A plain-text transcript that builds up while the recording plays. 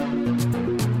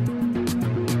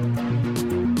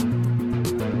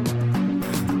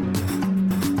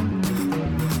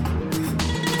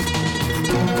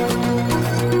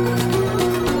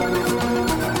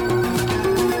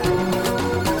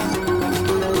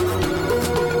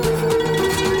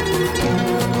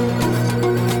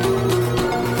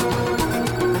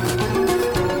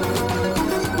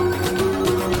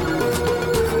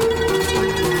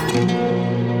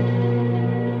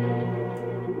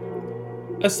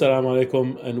Assalamu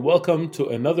alaikum and welcome to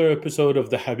another episode of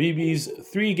the Habibis,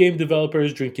 three game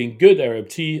developers drinking good Arab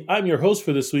tea. I'm your host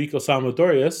for this week, Osama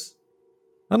Dorius.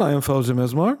 And I am Fawzi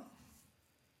Mesmar.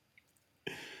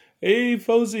 Hey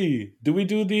Fauzi, do we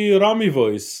do the Rami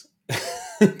voice?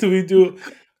 Do we do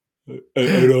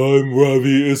and I'm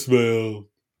Ravi Ismail?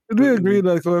 Did we agree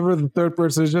that whoever the third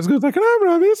person is just goes like, I'm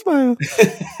Ravi Ismail?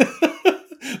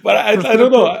 But I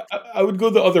don't know. I would go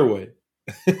the other way.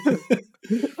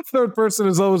 Third person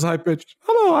is always high pitched.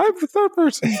 Hello, I'm the third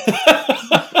person.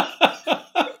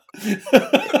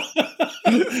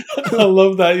 I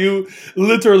love that. You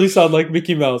literally sound like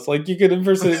Mickey Mouse. Like you can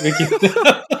impersonate Mickey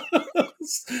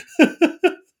Mouse.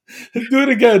 Do it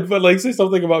again, but like say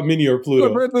something about Minnie or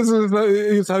Pluto. But this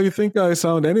is how you think I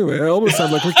sound anyway. I always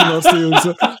sound like Mickey Mouse to you.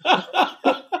 So.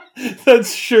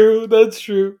 That's true. That's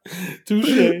true.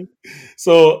 Touche.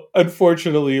 So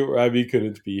unfortunately, Ravi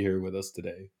couldn't be here with us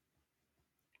today,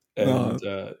 and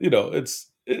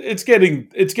it's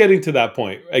getting to that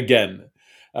point again.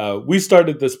 We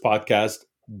started this podcast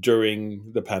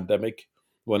during the pandemic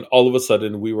when all of a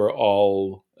sudden we were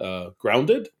all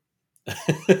grounded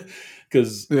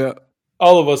because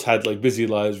all of us had like busy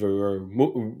lives where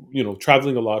we were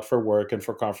traveling a lot for work and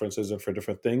for conferences and for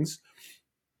different things.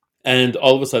 And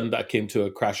all of a sudden that came to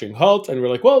a crashing halt. And we're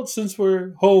like, well, since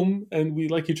we're home and we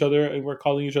like each other and we're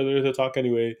calling each other to talk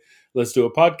anyway, let's do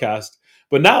a podcast.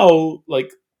 But now,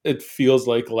 like, it feels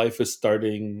like life is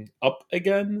starting up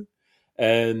again.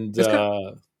 And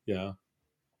yeah.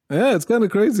 Yeah, it's kind of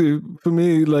crazy for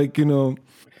me. Like, one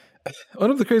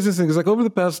of the craziest things is like over the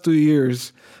past 2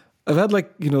 years, I've had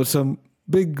like, some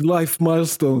big life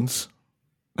milestones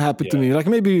happen to me, like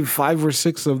maybe 5 or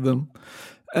 6 of them.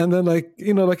 And then like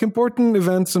important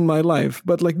events in my life,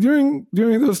 but like during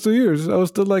those 2 years, I was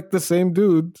still like the same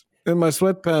dude in my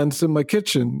sweatpants in my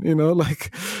kitchen,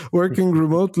 like working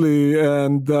remotely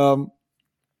and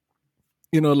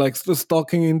like just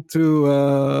talking into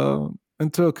a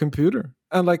computer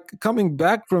and like coming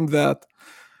back from that.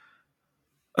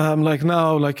 Like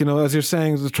now, like, as you're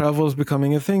saying, the travel is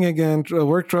becoming a thing again.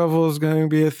 Work travel is going to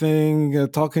be a thing. I'm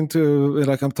talking, doing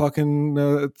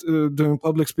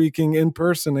public speaking in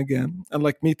person again, and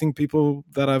like meeting people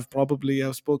that I've probably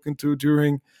have spoken to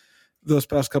during those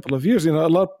past couple of years.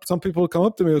 Some people come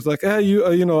up to me. It was like, hey,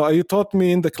 you taught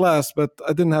me in the class, but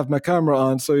I didn't have my camera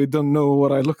on, so you don't know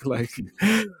what I look like.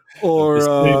 Or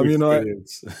exactly,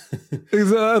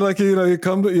 like I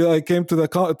came to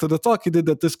the talk you did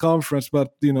at this conference,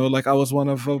 but like I was one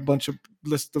of a bunch of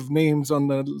list of names on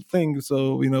the thing,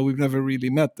 so we've never really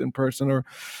met in person. Or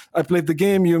I played the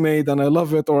game you made and I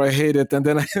love it, or I hate it, and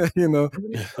then and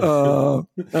I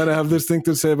have this thing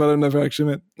to say, but I never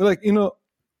actually met. Like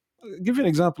give you an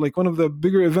example, like one of the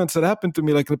bigger events that happened to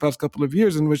me like in the past couple of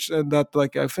years, in which that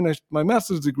like I finished my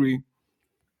master's degree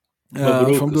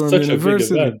from Durham such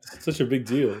University. A big event, such a big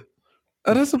deal.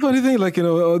 And that's the funny thing, like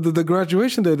the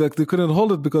graduation day, like they couldn't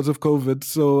hold it because of COVID,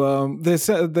 so they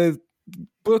said they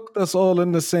booked us all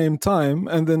in the same time,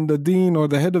 and then the dean or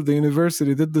the head of the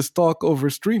university did this talk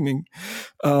over streaming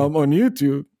on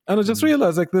YouTube. And I just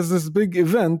realized like there's this big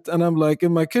event, and I'm like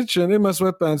in my kitchen in my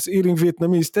sweatpants eating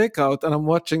Vietnamese takeout, and I'm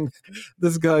watching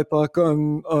this guy talk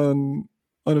on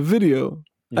a video,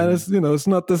 and it's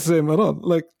not the same at all.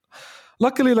 Like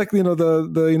luckily, like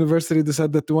the university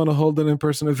decided that they want to hold an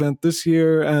in-person event this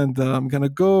year, and I'm gonna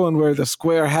go and wear the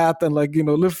square hat and like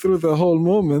live through the whole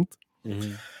moment.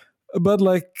 But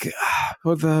like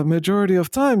for the majority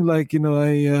of time, like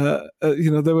I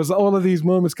there was all of these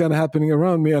moments kind of happening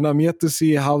around me, and I'm yet to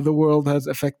see how the world has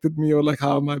affected me, or like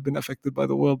how am I been affected by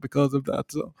the world because of that.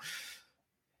 So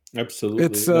absolutely,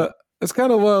 it's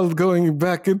kind of wild going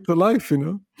back into life,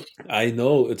 I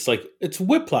know it's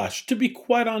whiplash. To be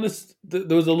quite honest,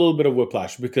 there was a little bit of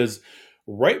whiplash because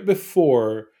right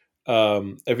before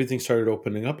everything started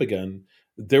opening up again,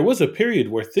 there was a period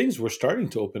where things were starting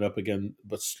to open up again,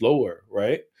 but slower,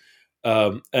 right?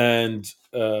 And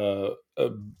then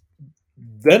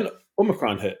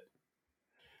Omicron hit.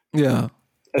 Yeah.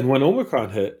 And when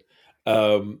Omicron hit,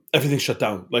 everything shut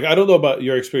down. Like, I don't know about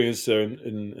your experience there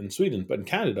in Sweden, but in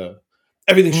Canada,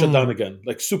 everything shut down again,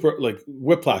 like super, like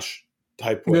whiplash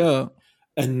type way. Yeah.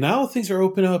 And now things are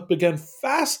opening up again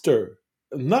faster,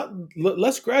 not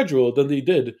less gradual than they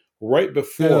did right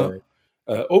before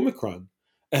Omicron.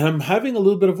 And I'm having a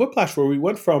little bit of whiplash where we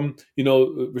went from,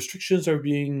 restrictions are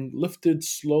being lifted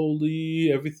slowly,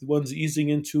 everyone's easing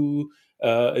into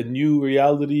a new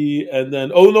reality, and then,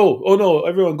 oh no,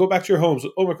 everyone go back to your homes,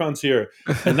 Omicron's here.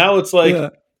 And now it's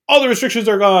like, all the restrictions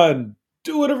are gone.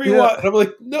 Do whatever you want. And I'm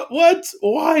like, no, what?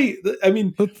 Why? I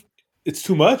mean, it's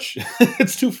too much.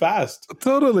 It's too fast.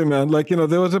 Totally, man. Like,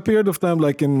 there was a period of time,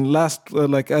 like in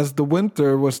like as the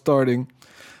winter was starting,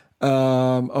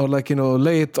 or like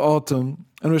late autumn,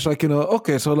 and it's like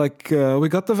okay, so like we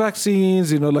got the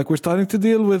vaccines, like we're starting to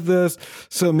deal with this,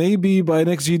 so maybe by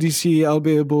next GDC I'll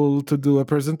be able to do a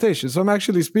presentation. So I'm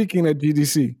actually speaking at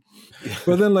GDC,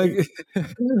 but then like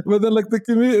but then like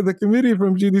the committee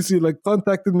from GDC like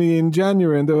contacted me in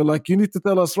January, and they were like, you need to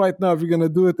tell us right now if you're gonna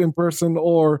do it in person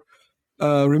or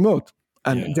remote.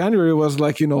 And Yeah, January was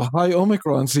like high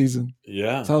Omicron season,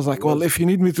 yeah, so I was it like, well, was. if you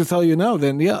need me to tell you now,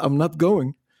 then yeah, I'm not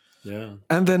going. Yeah,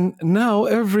 And then now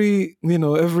every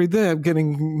day I'm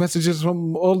getting messages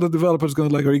from all the developers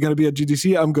going like, are you going to be at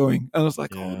GDC? I'm going. And I was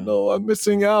like, oh yeah, no, I'm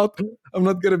missing out. I'm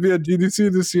not going to be at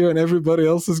GDC this year and everybody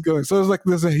else is going. So it's like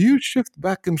there's a huge shift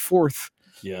back and forth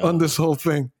on yeah. this whole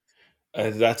thing.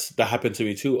 That happened to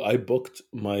me too. I booked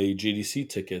my GDC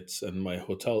tickets and my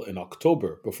hotel in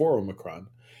October before Omicron,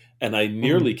 and I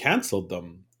nearly Mm. canceled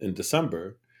them in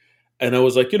December. And I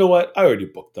was like, you know what? I already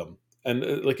booked them,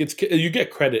 and like you get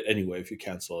credit anyway if you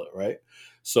cancel it, right?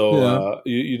 So Yeah.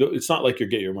 you don't, it's not like you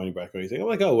get your money back or anything. I'm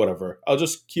like, oh, whatever. I'll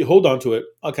just hold on to it.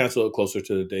 I'll cancel it closer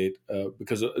to the date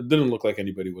because it didn't look like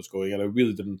anybody was going, and I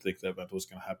really didn't think the event was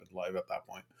going to happen live at that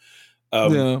point.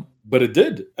 Yeah. But it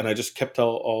did, and I just kept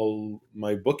all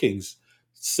my bookings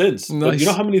since. But you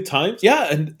know Nice. how many times?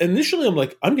 Yeah, and initially I'm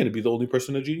like, I'm going to be the only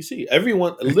person at GDC.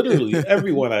 Everyone, literally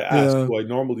everyone I asked Yeah. who I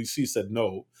normally see said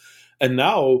no, and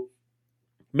now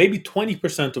maybe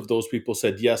 20% of those people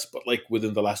said yes, but like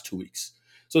within the last 2 weeks.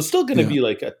 So it's still going to Yeah. be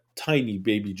like a tiny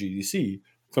baby GDC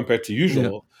compared to Yeah.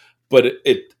 usual. But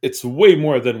it's way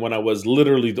more than when I was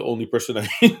literally the only person I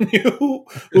knew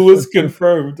who was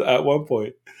confirmed at one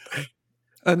point.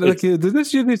 And like It's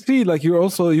this GDC, like you're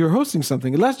hosting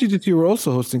something. Last GDC you were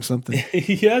also hosting something.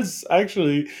 yes,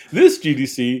 actually, this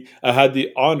GDC, I have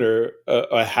the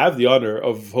honor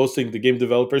of hosting the Game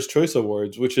Developers Choice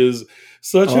Awards, which is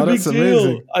such a Oh, big that's deal.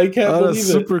 amazing. I can't Oh, that's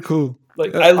believe it. super cool.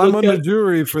 Like I I'm look on the at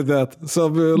jury for that, so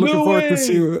I'm looking no forward to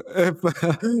see way. if,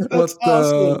 That's what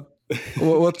awesome.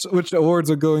 which awards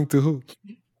are going to who.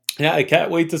 Yeah, I can't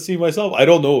wait to see myself. I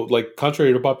don't know. Like,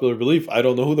 contrary to popular belief, I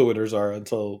don't know who the winners are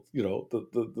until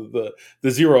the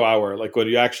 0 hour, like when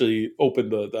you actually open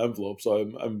the envelope. So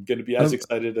I'm going to be as Um,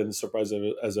 excited and surprised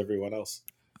as everyone else.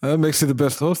 that makes you the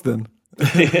best host then.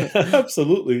 Yeah,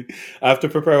 absolutely. I have to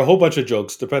prepare a whole bunch of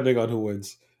jokes depending on who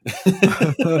wins.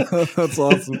 That's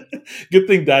awesome. Good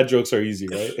thing dad jokes are easy,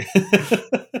 right?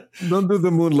 Don't do the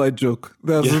moonlight joke.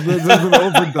 That's Yeah. that's been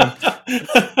overdone.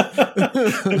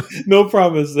 No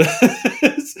promise.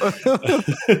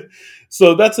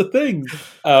 So that's the thing.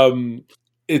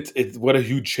 It what a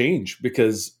huge change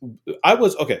because I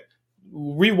was okay.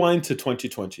 Rewind to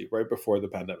 2020, right before the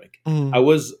pandemic. I Mm.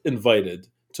 was invited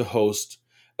to host,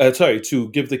 to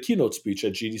give the keynote speech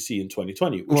at GDC in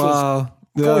 2020, which was Wow.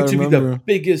 Yeah, I going to be the remember.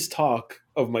 biggest talk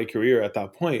of my career at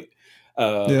that point.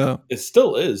 Yeah. It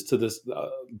still is to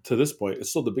this point. It's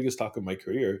still the biggest talk of my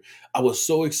career. I was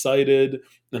so excited,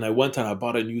 and I went and I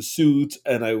bought a new suit,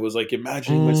 and I was like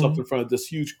imagining myself Mm. in front of this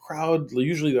huge crowd.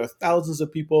 Usually there are thousands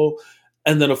of people,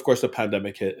 and then of course the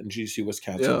pandemic hit and GC was Yeah.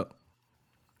 canceled,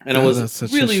 and I Yeah, was that's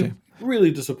such a really shame.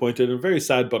 really disappointed and very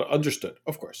sad, but understood,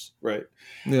 of course, right?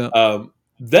 Yeah.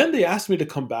 Then they asked me to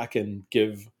come back and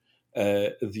give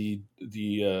the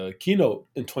keynote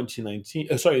in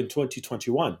 2019. Sorry, in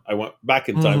 2021. I went back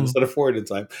in time Mm. instead of forward in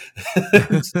time.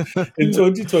 In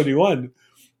 2021,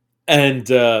 and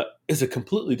it's a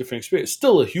completely different experience.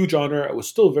 Still a huge honor. I was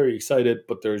still very excited,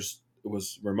 but it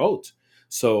was remote,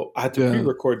 so I had to Yeah.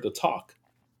 pre-record the talk,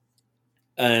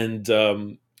 and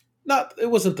not it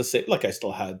wasn't the same. Like I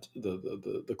still had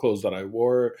the clothes that I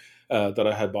wore that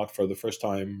I had bought for the first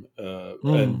time,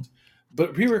 Mm. and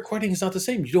but re-recording is not the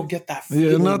same. You don't get that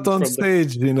You're not feeling on from the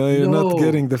stage, you're not no.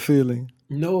 getting the feeling.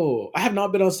 No, I have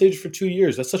not been on stage for 2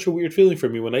 years. That's such a weird feeling for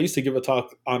me. When I used to give a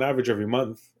talk on average every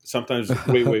month, sometimes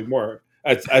way more,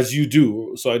 as you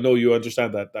do. So I know you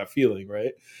understand that feeling,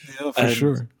 right? Yeah, for And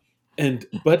sure.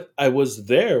 but I was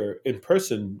there in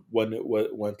person when it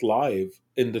went live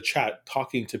in the chat,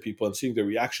 talking to people and seeing the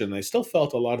reaction. And I still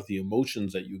felt a lot of the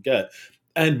emotions that you get,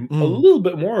 and a Mm. little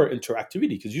bit more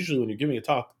interactivity because usually when you're giving a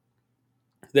talk,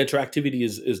 the interactivity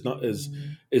is not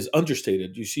is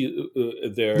understated. You see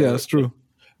Yeah, that's true.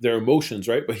 their emotions,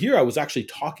 right? But here I was actually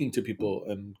talking to people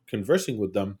and conversing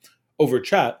with them over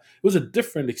chat. It was a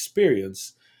different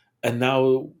experience. And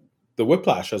now the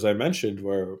Whiplash, as I mentioned,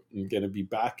 where I'm going to be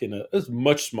back in a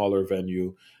much smaller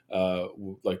venue,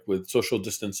 like with social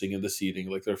distancing and the seating,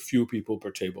 like there are few people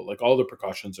per table, like all the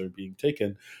precautions are being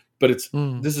taken. But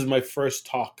Mm. this is my first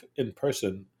talk in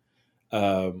person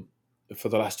um, for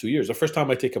the last 2 years. The first time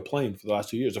I take a plane for the last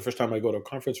 2 years. The first time I go to a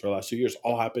conference for the last 2 years,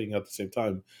 all happening at the same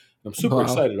time. And I'm super Wow.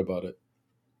 excited about it.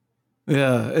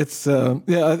 Yeah, it's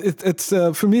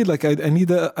for me like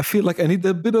I feel like I need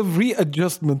a bit of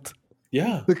readjustment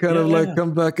Yeah, to kind yeah, of yeah, like yeah.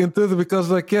 come back into it because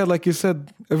like yeah, like you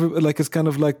said, like it's kind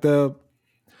of like the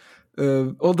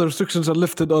all the restrictions are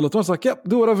lifted all at once. Like, yep,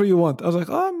 do whatever you want. I was like,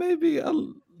 oh, maybe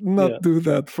I'll Yeah. not do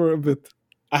that for a bit.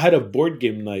 I had a board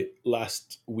game night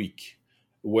last week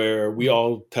where we Mm.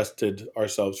 all tested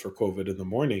ourselves for COVID in the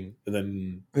morning, and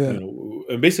then Yeah.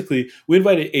 and basically we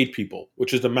invited 8 people,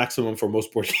 which is the maximum for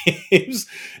most board games,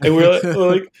 and we're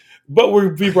like, but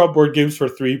we brought board games for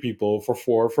 3 people, for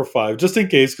 4, for 5, just in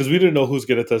case, because we didn't know who's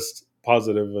going to test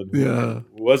positive and who Yeah.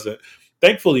 wasn't.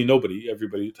 Thankfully, nobody.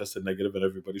 Everybody tested negative, and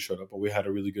everybody showed up, and we had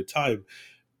a really good time.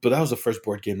 But that was the first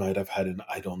board game night I've had in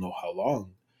I don't know how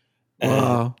long, and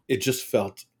Wow. it just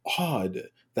felt odd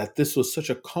that this was such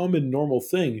a common, normal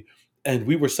thing. And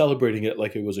we were celebrating it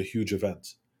like it was a huge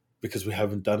event because we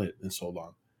haven't done it in so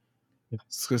long.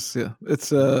 It's just, yeah,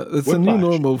 it's a new Whiplash.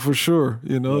 normal for sure.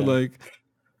 Yeah. Like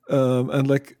and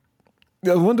like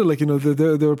I wonder, like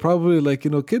there were probably like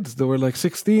kids that were like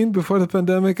 16 before the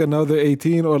pandemic, and now they're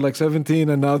 18 or like 17,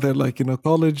 and now they're like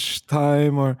college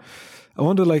time. Or I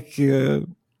wonder like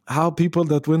how people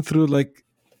that went through like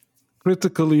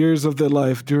critical years of their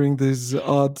life during these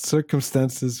odd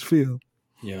circumstances feel.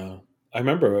 Yeah. I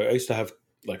remember I used to have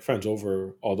like friends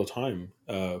over all the time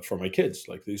for my kids.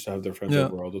 Like they used to have their friends Yeah,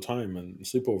 over all the time and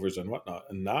sleepovers and whatnot.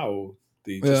 And now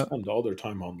they just yeah, spend all their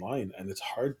time online. And it's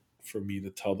hard for me to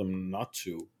tell them not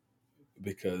to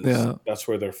because yeah, that's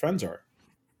where their friends are.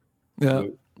 yeah,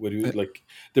 What do you yeah, like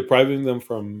depriving them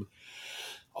from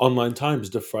online times,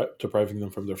 depriving them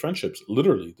from their friendships?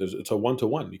 Literally, it's a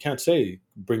one-to-one. You can't say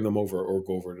bring them over or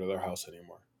go over to their house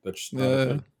anymore. That's just not a yeah.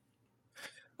 thing.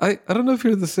 I don't know if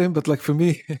you're the same, but like for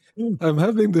me, I'm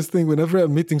having this thing whenever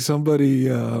I'm meeting somebody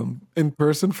in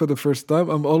person for the first time.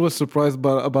 I'm always surprised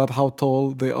by about how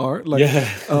tall they are. Like, Yeah.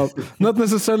 uh, not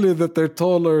necessarily that they're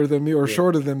taller than me or Yeah.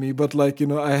 shorter than me, but like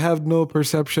I have no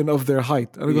perception of their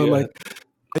height. And I go Yeah. like,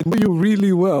 I know you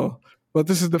really well, but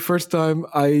this is the first time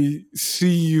I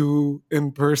see you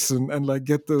in person and like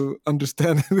get to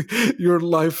understand your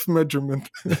life measurement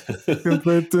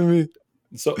compared to me.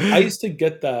 So I used to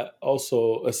get that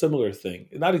also a similar thing,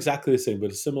 not exactly the same,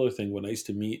 but a similar thing when I used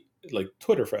to meet like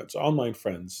Twitter friends, online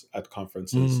friends at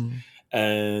conferences, Mm.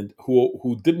 and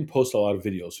who didn't post a lot of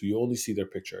videos, so you only see their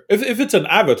picture. If it's an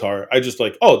avatar, I just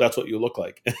like, oh, that's what you look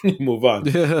like, and you move on.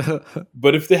 Yeah.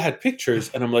 But if they had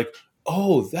pictures, and I'm like,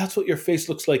 oh, that's what your face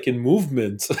looks like in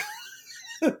movement,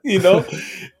 you know,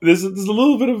 there's a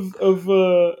little bit of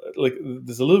like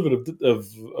there's a little bit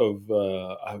of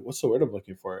what's the word I'm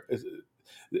looking for?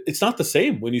 It's not the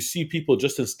same when you see people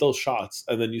just in still shots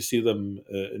and then you see them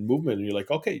in movement and you're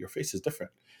like, okay, your face is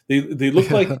different. They look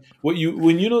Yeah. like what you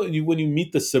when you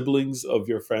meet the siblings of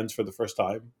your friends for the first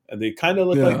time and they kind of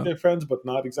look like Yeah. their friends but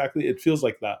not exactly. It feels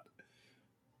like that.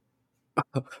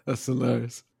 That's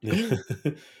hilarious. Yeah.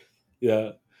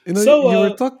 Yeah. You So were you go were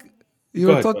ahead. Go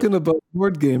ahead. talking about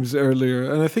board games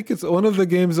earlier, and I think it's one of the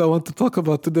games I want to talk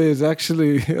about today is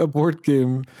actually a board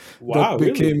game that Wow,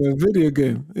 became really? a video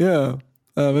game. Yeah.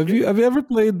 Okay. Have you ever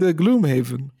played the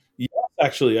Gloomhaven? Yes,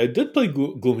 actually, I did play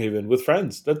Gloomhaven with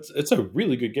friends. It's a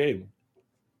really good game.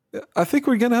 I think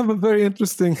we're gonna have a very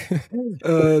interesting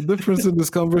difference in this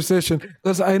conversation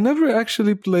because I never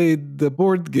actually played the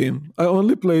board game. I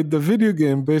only played the video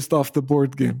game based off the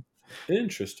board game.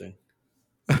 Interesting.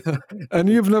 And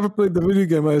you've never played the video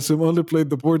game, I assume, only played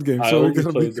the board game. I So we're only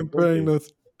gonna be played the board comparing game.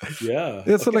 notes. Yeah.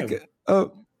 Yeah, so Okay. like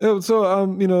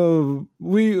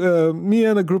we me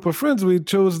and a group of friends we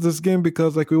chose this game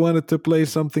because like we wanted to play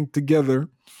something together.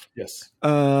 Yes.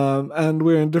 And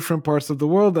we're in different parts of the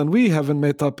world and we haven't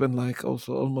met up in like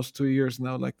also almost 2 years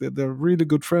now. Like they're really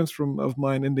good friends from of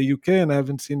mine in the UK and I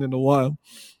haven't seen in a while.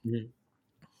 Mhm.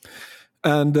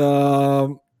 And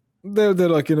they're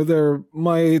like they're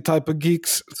my type of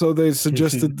geeks, so they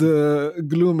suggested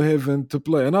Gloomhaven to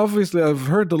play, and obviously I've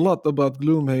heard a lot about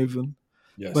Gloomhaven,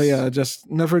 but yeah, Yes. I just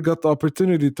never got the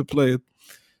opportunity to play it.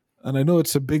 And I know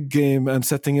it's a big game, and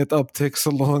setting it up takes a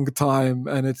long time,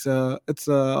 and it's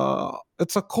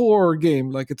a core game,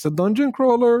 like it's a dungeon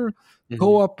crawler Mhm.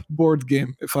 co-op board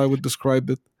game, if I would describe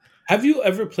it. Have you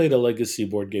ever played a legacy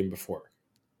board game before?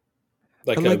 A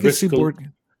Like a legacy Risk? board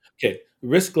game. Okay,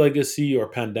 Risk Legacy or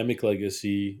Pandemic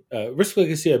Legacy. Risk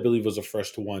Legacy, I believe, was the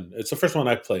first one. It's the first one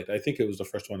I played. I think it was the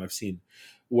first one I've seen. I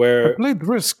Where played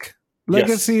Risk. yes,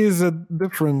 Legacy is a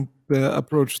different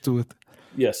approach to it.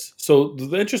 yes. So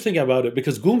the interesting about it,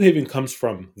 because Gloomhaven comes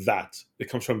from that. It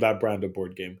comes from that brand of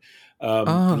board game. Um,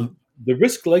 Ah. the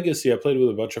Risk Legacy, I played with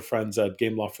a bunch of friends at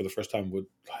Gameloft for the first time. With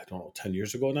I don't know, 10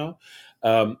 years ago now.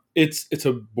 It's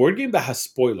a board game that has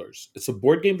spoilers. It's a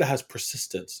board game that has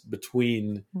persistence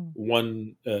between Hmm.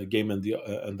 one game and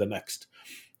the next.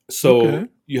 Okay. So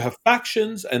you have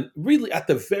factions, and really at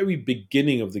the very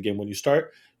beginning of the game, when you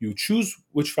start, you choose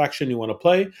which faction you want to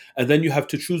play, and then you have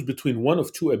to choose between one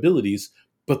of two abilities.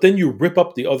 But then you rip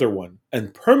up the other one,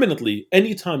 and permanently,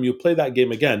 anytime you play that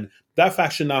game again, that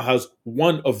faction now has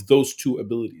one of those two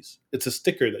abilities. It's a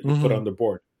sticker that you put Hmm. on the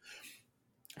board.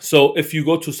 So if you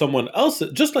go to someone else,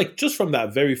 just from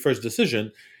that very first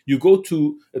decision, you go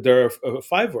to there are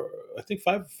five or I think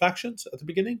five factions at the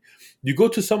beginning. You go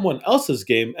to someone else's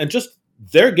game, and just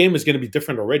their game is going to be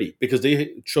different already because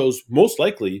they chose most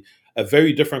likely a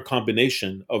very different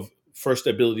combination of first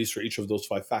abilities for each of those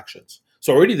five factions.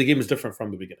 So already the game is different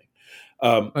from the beginning.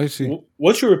 I see.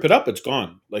 Once you rip it up, it's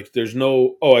gone. Like there's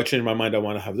no, oh, I changed my mind. I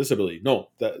want to have this ability. No,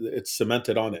 that it's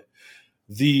cemented on it.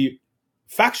 The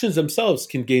factions themselves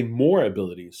can gain more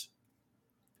abilities.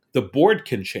 The board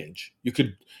can change. You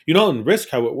could, in Risk,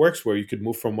 how it works, where you could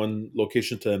move from one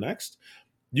location to the next.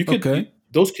 Okay.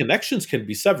 Those connections can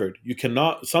be severed. You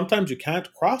cannot, sometimes you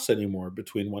can't cross anymore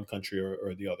between one country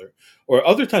or the other. Or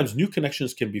other times, new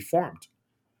connections can be formed.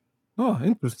 Oh,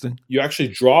 interesting. You actually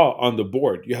draw on the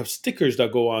board. You have stickers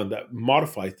that go on that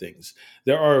modify things.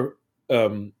 There are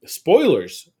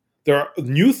spoilers. There are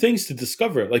new things to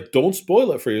discover. Like, don't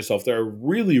spoil it for yourself. There are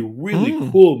really, really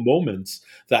Mm. cool moments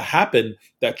that happen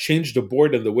that change the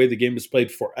board and the way the game is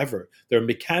played forever. There are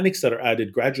mechanics that are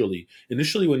added gradually.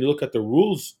 Initially, when you look at the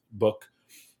rules book,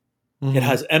 it Hmm.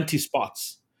 has empty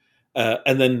spots.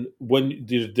 And then when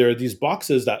there are these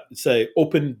boxes that say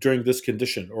open during this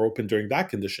condition or open during that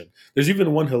condition. There's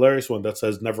even one hilarious one that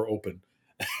says never open.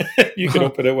 You can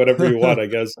open it whenever you want, I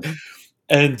guess.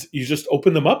 And you just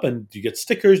open them up and you get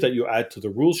stickers that you add to the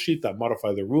rules sheet that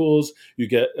modify the rules. You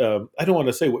get, I don't want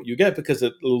to say what you get because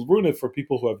it'll ruin it for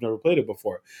people who have never played it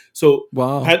before. So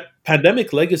Wow.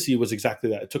 Pandemic Legacy was exactly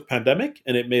that. It took Pandemic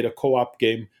and it made a co-op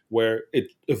game where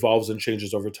it evolves and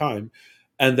changes over time.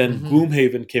 And then Hmm.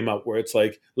 Gloomhaven came out where it's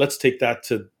like, let's take that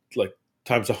to like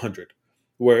times 100,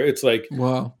 where it's like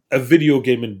Wow. a video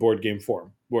game in board game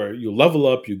form, where you level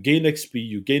up, you gain XP,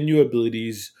 you gain new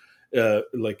abilities,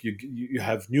 like you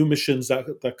have new missions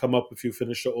that come up if you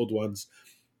finish the old ones.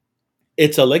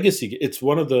 It's a legacy. It's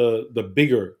one of the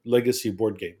bigger legacy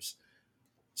board games.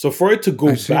 So for it to go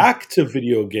I see. back to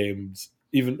video games,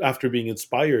 even after being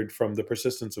inspired from the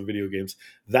persistence of video games,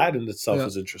 that in itself Yeah.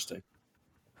 is interesting.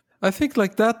 I think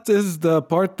like that is the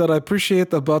part that I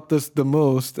appreciate about this the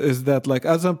most is that like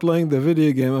as I'm playing the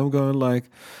video game, I'm going like,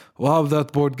 wow,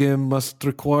 that board game must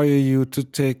require you to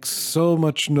take so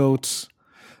much notes,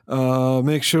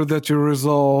 make sure that you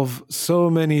resolve so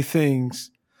many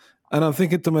things. And I'm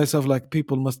thinking to myself, like,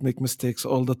 people must make mistakes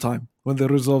all the time when they're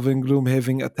resolving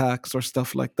Gloomhaven attacks or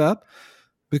stuff like that,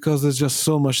 because there's just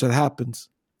so much that happens.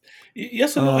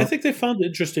 Yes and no. I Uh, think they found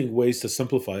interesting ways to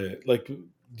simplify it. Like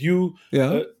you, yeah.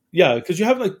 uh, yeah, because you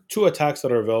have like two attacks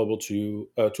that are available to you,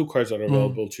 two cards that are Mm.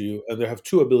 available to you, and they have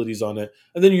two abilities on it,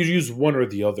 and then you use one or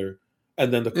the other,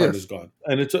 and then the card is Yes. gone.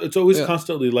 And it's always Yeah.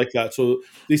 constantly like that. So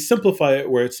they simplify it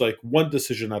where it's like one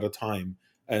decision at a time,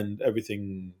 and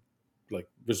everything like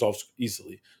resolves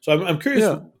easily. So I'm curious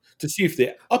Yeah. to see if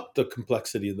they up the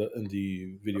complexity in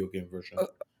the video game version. Uh,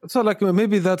 so like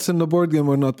maybe that's in the board game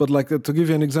or not, but like to give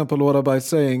you an example, what I'm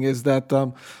saying is that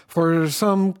for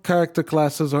some character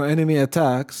classes or enemy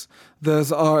attacks, there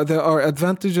are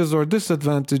advantages or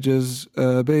disadvantages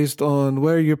based on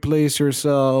where you place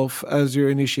yourself as you're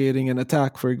initiating an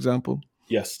attack, for example.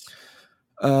 Yes.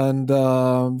 And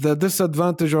the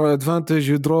disadvantage or advantage,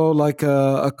 you draw like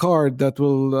a card that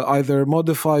will either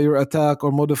modify your attack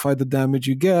or modify the damage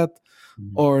you get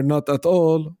Mhm. or not at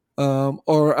all,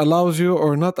 or allows you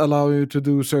or not allow you to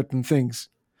do certain things.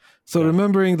 So Yeah.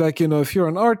 remembering, like, if you're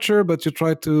an archer, but you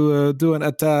try to do an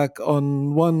attack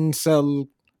on one cell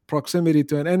proximity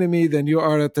to an enemy, then you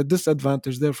are at a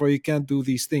disadvantage. Therefore, you can't do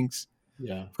these things.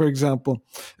 Yeah. For example,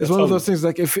 it's That's one of how. those things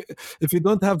like if you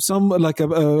don't have some like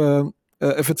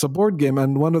if it's a board game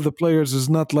and one of the players is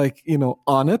not like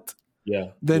on it, Yeah.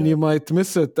 then Yeah. you might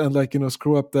miss it and like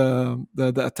screw up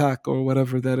the attack or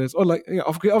whatever that is, or like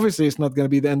obviously it's not going to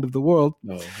be the end of the world,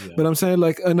 No. Yeah. but I'm saying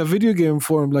like in a video game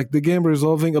form, like the game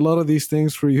resolving a lot of these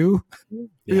things for you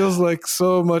feels Yeah. like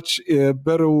so much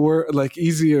better work, like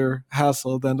easier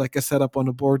hassle than like a setup on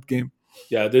a board game.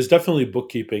 Yeah, there's definitely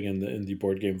bookkeeping in the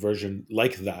board game version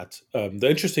like that. The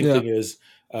interesting Yeah. thing is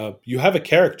you have a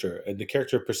character, and the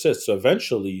character persists. So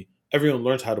eventually, everyone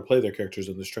learns how to play their characters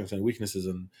and their strengths and weaknesses,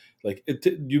 and like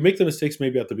you make the mistakes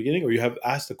maybe at the beginning, or you have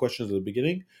asked the questions at the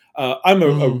beginning. I'm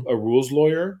Mm-hmm. a rules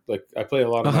lawyer. Like I play a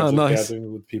lot of Magic Nice.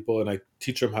 Gathering with people, and I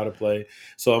teach them how to play.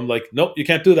 So I'm like, nope, you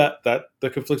can't do that. That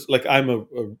conflicts. Like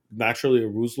I'm naturally a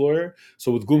rules lawyer.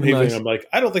 So with Gloomhaven, Nice. I'm like,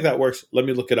 I don't think that works. Let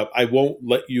me look it up. I won't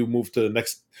let you move to the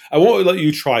next. I won't let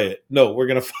you try it. No, we're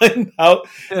gonna find out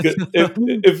Yes.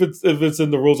 if it's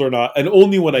in the rules or not, and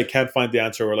only when I can't find the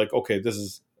answer, we're like, okay, this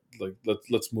is like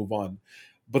let's move on.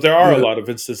 But there are a Yeah. lot of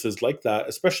instances like that,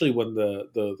 especially when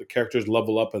the characters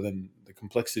level up and then the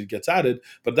complexity gets added.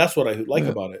 But that's what I like Yeah.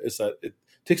 about it, is that it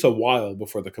takes a while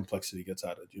before the complexity gets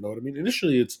added. You know what I mean?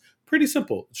 Initially, it's pretty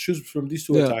simple. Choose from these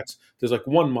two Yeah. attacks. There's like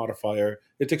one modifier.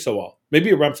 It takes a while. Maybe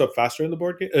it ramps up faster in the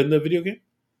board game, in the video game.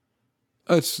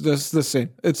 It's just the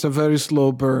same. It's a very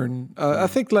slow burn. I Mm.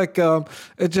 think like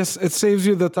it saves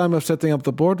you the time of setting up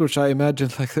the board, which I imagine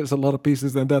like there's a lot of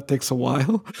pieces and that takes a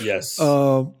while. Yes.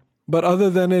 Uh, but other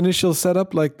than initial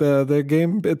setup, like the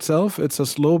game itself, it's a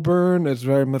slow burn. It's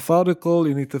very methodical.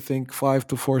 You need to think 5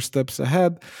 to 4 steps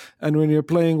ahead. And when you're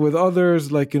playing with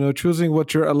others, like choosing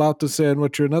what you're allowed to say and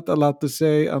what you're not allowed to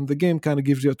say, the game kind of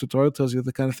gives you a tutorial, tells you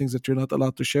the kind of things that you're not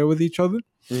allowed to share with each other.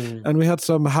 Mm. And we had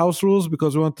some house rules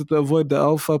because we wanted to avoid the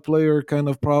alpha player kind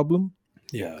of problem.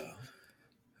 Yeah.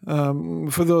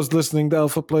 For those listening, the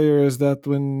alpha player is that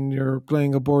when you're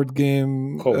playing a board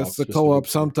game, Co-op it's a co-op. specifically.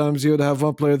 Sometimes you'd have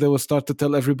one player that will start to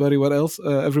tell everybody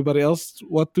else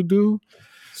what to do,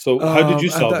 So how did you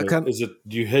and solve that it? can Is it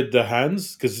you hid the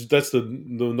hands? Because that's the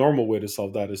normal way to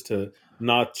solve that, is to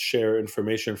not share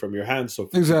information from your hands. So for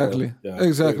people, exactly, yeah, there you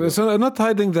exactly. go. So not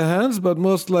hiding the hands, but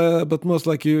most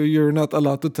like you're not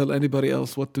allowed to tell anybody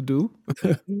else what to do.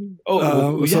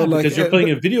 Oh So yeah, like, because you're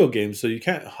playing a video game, so you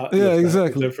can't yeah, if the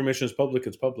exactly. information is public,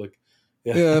 it's public.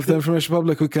 Yeah, Yeah, if the information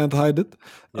public, we can't hide it.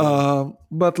 yeah,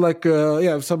 But like,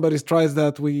 yeah, if somebody tries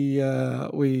that,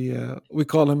 we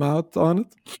call him out on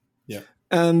it, yeah.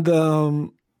 and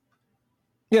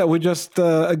yeah, we just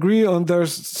agree on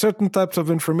there's certain types of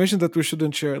information that we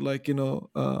shouldn't share. Like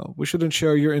we shouldn't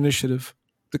share your initiative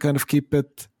to kind of keep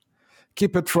it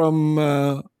from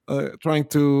trying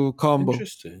to combo.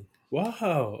 Interesting.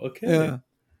 Wow. Okay. Yeah.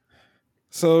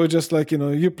 So just like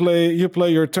you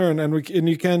play your turn, and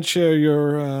you can't share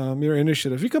your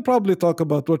initiative. You can probably talk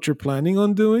about what you're planning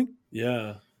on doing,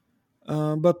 Yeah.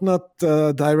 but not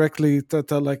directly to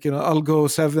tell like I'll go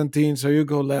 17, so you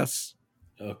go less.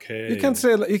 You can Okay.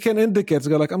 say you can indicate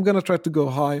go like I'm gonna try to go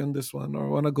high on this one or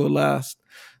want to go last,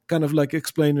 kind of like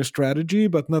explain your strategy,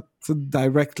 but not to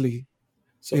directly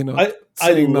So I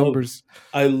saying love numbers.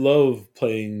 I love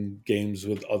playing games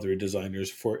with other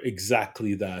designers for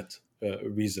exactly that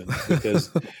reason, because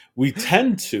we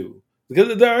tend to,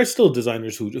 because there are still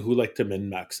designers who like to min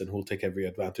max and who'll take every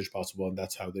advantage possible, and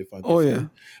that's how they find their Oh yeah, fun.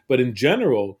 But in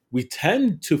general, we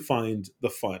tend to find the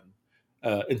fun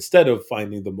instead of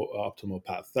finding the optimal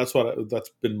path. That's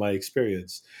been my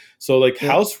experience. So like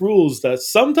yeah, house rules that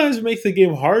sometimes make the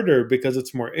game harder because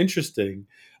it's more interesting.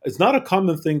 It's not a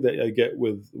common thing that I get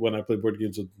with when I play board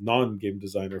games with non-game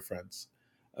designer friends,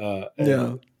 and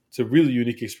yeah. it's a really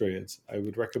unique experience. I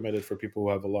would recommend it for people who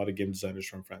have a lot of game designers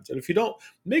from friends. And if you don't,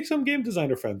 make some game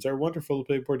designer friends. They're wonderful to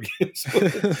play board games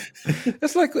with.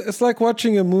 It's like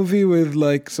watching a movie with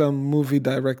like some movie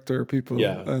director people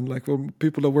Yeah, and like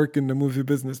people that work in the movie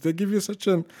business. They give you such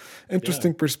an yeah,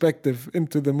 interesting perspective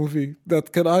into the movie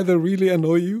that can either really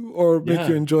annoy you or make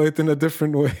you yeah. enjoy it in a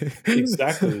different way.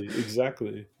 Exactly,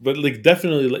 exactly. But like,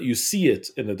 definitely let you see it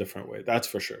in a different way. That's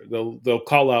for sure. They'll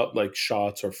call out like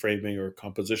shots or framing or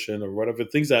composition or whatever,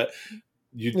 things that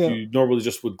Yeah, you normally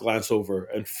just would glance over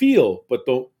and feel, but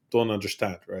don't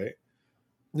understand. Right?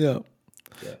 yeah.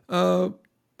 Yeah. Uh,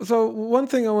 so one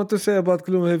thing I want to say about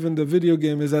Gloomhaven, the video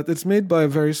game, is that it's made by a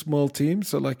very small team.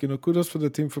 So like kudos for the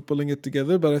team for pulling it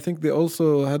together. But I think they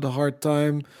also had a hard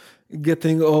time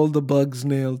getting all the bugs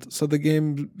nailed. So the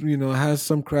game, has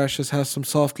some crashes, has some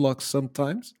soft locks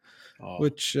sometimes, Oh,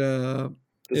 which does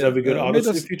it yeah have a good made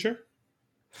auto-save us feature?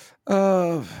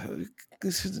 uh,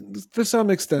 to some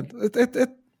extent.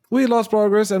 We lost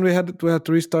progress and we had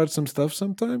to restart some stuff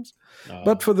sometimes,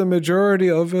 but Uh, for the majority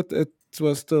of it, it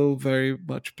was still very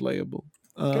much playable.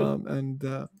 Good. And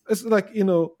it's like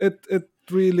it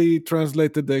really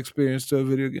translated the experience to a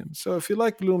video game. So if you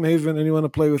like Gloomhaven and you want to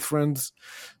play with friends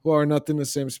who are not in the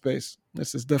same space,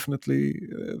 this is definitely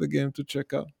the game to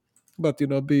check out. But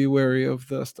be wary of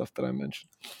the stuff that I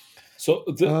mentioned. So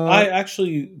Uh I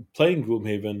actually, playing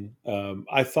Gloomhaven,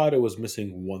 I thought it was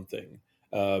missing one thing,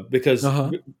 because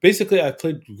huh. basically I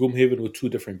played Gloomhaven with two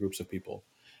different groups of people,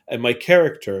 and my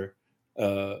character,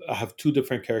 I have two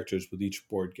different characters with each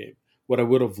board game. what I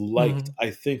would have liked, Mhm.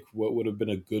 I think what would have been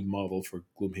a good model for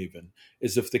Gloomhaven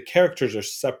is if the characters are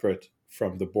separate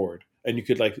from the board, and you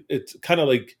could like it's kind of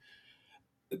like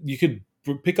you could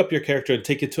pick up your character and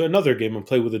take it to another game and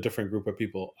play with a different group of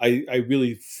people. I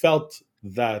really felt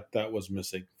that that was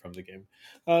missing from the game.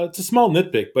 It's a small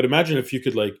nitpick, but imagine if you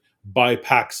could like buy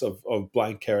packs of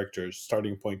blank characters,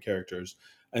 starting point characters,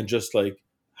 and just like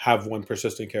have one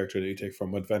persistent character that you take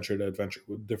from adventure to adventure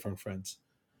with different friends.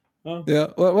 Oh, Yeah,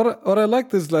 what I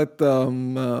liked is that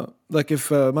like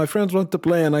if my friends want to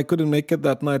play and I couldn't make it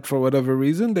that night for whatever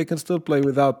reason, they can still play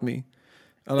without me.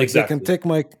 Like exactly.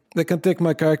 they can take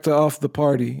my character off the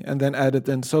party and then add it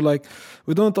in. So like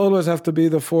we don't always have to be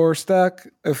the four stack.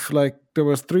 If like there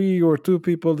was three or two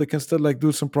people, they can still like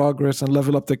do some progress and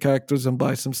level up their characters and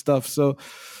buy some stuff. So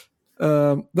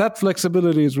that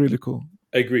flexibility is really cool.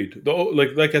 Agreed.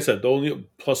 Like I said, the only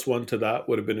plus one to that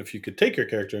would have been if you could take your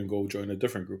character and go join a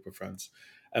different group of friends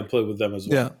and play with them as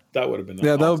Yeah, well. That would have been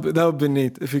yeah, awesome. that would be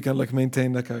neat if you can like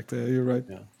maintain the character. Yeah, you're right.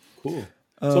 Yeah, cool.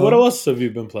 So what Um, else have you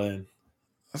been playing?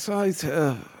 So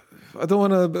I don't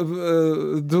want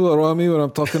to do a Rami when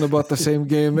I'm talking about the same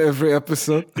game every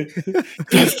episode.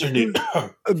 Destiny.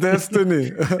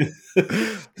 Destiny,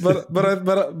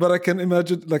 but I can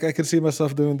imagine like I can see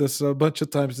myself doing this a bunch of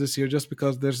times this year just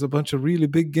because there's a bunch of really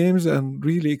big games and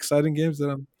really exciting games that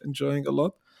I'm enjoying a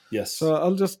lot. Yes. So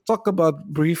I'll just talk about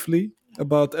briefly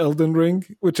about Elden Ring,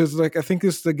 which is like I think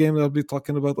is the game that I'll be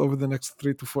talking about over the next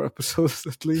 3 to 4 episodes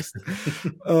at least.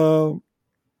 Um,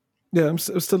 yeah, I'm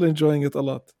still enjoying it a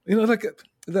lot. You know, like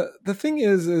the thing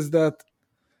is that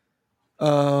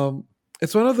um,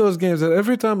 it's one of those games that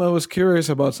every time I was curious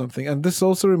about something, and this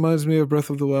also reminds me of Breath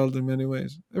of the Wild in many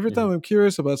ways. Every time Mhm, I'm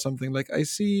curious about something, like I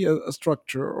see a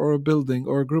structure or a building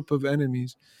or a group of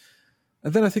enemies,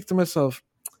 and then I think to myself,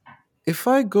 if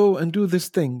I go and do this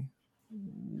thing,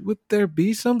 would there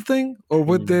be something, or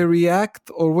would they mhm,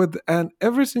 react, or would? And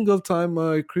every single time,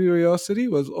 my curiosity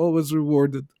was always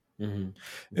rewarded. mhm.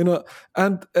 You know,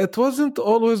 and it wasn't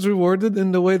always rewarded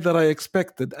in the way that I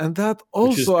expected, and that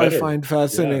Which is also I better. find Yeah.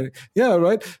 fascinating. Yeah,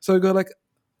 right. So I go like,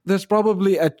 there's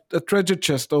probably a treasure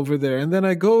chest over there, and then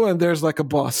I go and there's like a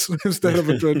boss instead of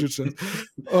a treasure chest,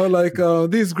 or like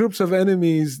these groups of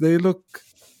enemies, they look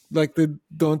like they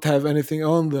don't have anything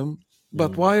on them,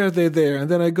 but Mhm, why are they there?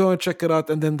 And then I go and check it out,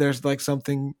 and then there's like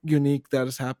something unique that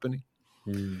is happening.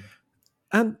 mhm.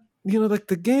 And you know, like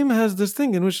the game has this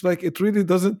thing in which like it really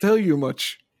doesn't tell you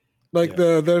much. Like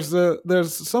Yeah.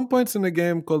 there's some points in the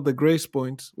game called the grace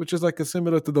points, which is like a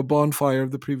similar to the bonfire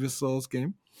of the previous Souls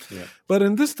game. Yeah. But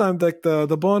in this time, like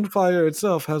the bonfire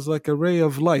itself has like a ray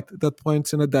of light that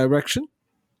points in a direction,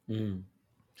 Mhm.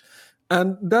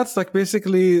 and that's like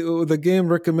basically the game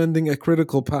recommending a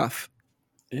critical path,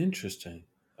 Interesting.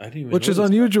 I didn't even which is notice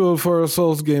that. unusual for a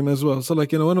Souls game as well. So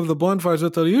like you know, one of the bonfires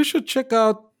will tell you should check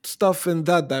out stuff in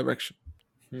that direction.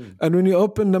 Hmm. And when you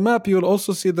open the map, you'll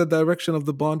also see the direction of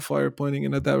the bonfire pointing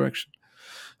in a direction.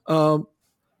 Um,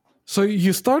 so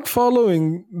you start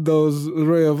following those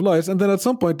ray of lights, and then at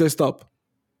some point they stop.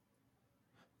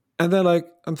 And then like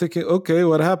I'm thinking, okay,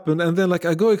 what happened? And then like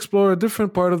I go explore a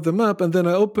different part of the map, and then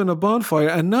I open a bonfire,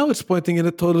 and now it's pointing in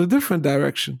a totally different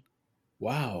direction.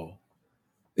 Wow.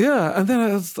 Yeah, and then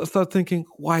I start thinking,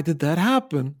 why did that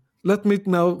happen? Let me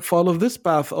now follow this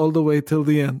path all the way till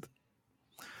the end.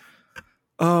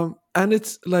 And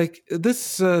it's like this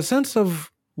sense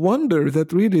of wonder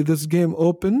that really this game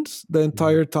opens the Mhm,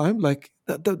 entire time. Like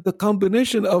the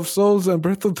combination of Souls and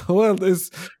Breath of the Wild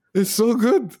is so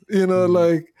good, you know, mhm.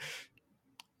 like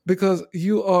because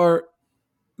you are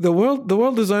the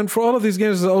world design for all of these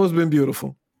games has always been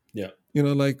beautiful. Yeah. You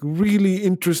know, like really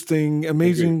interesting, Agreed.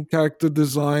 amazing character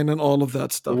design and all of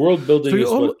that The stuff. world So building you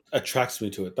is what all attracts me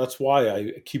to it. That's why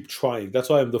I keep trying. That's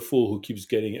why I'm the fool who keeps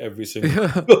getting every single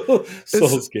yeah, it's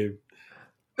Souls game.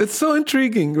 it's so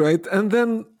intriguing, right? And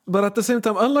then, but at the same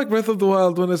time, unlike Breath of the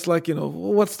Wild, when it's like, you know,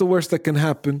 what's the worst that can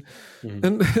happen? Mhm.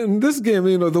 And in this game,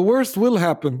 you know, the worst will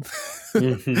happen.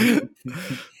 Mhm.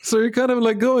 So you're kind of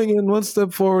like going in one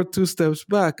step forward, two steps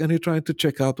back, and you're trying to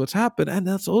check out what's happened. And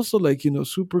that's also like, you know,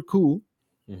 super cool.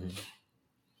 Mhm.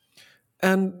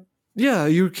 And yeah,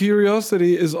 your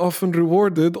curiosity is often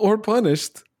rewarded or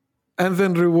punished and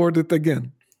then rewarded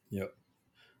again. Yeah.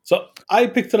 So I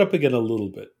picked it up again a little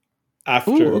bit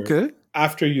Oh, after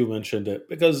okay. you mentioned it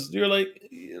because you're like,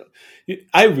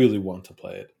 I really want to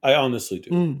play it. I honestly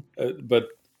do, Mm, but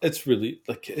it's really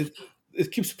like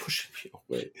it keeps pushing me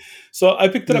away. So I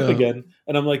picked it up yeah. again,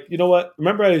 and I'm like, you know what?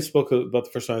 Remember I spoke about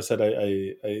the first time I said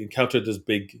I encountered this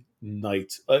big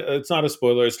knight. It's not a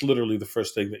spoiler. It's literally the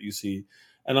first thing that you see,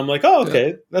 and I'm like, oh, Yeah.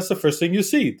 okay, that's the first thing you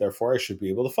see. Therefore, I should be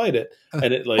able to fight it.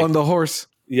 And it On like the horse.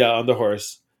 Yeah, on the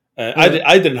horse. Yeah,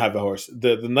 I didn't have a horse.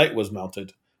 The knight was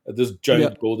mounted. This yeah,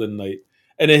 giant golden knight,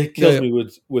 and it yeah, kills yeah, me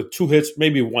with two hits,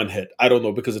 maybe one hit. I don't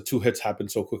know because the two hits happened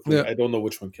so quickly. yeah. I don't know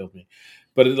which one killed me,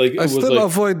 but I it was still like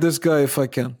avoid this guy if I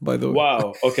can. By the way.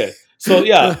 wow. Okay. So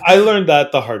yeah, I learned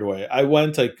that the hard way. I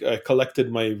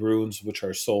collected my runes, which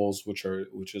are souls, which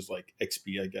is like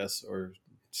XP, I guess, or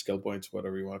skill points,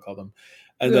 whatever you want to call them.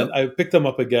 And Yeah. then I picked them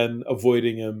up again,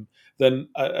 avoiding him. Then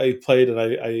I played and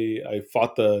I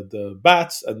fought the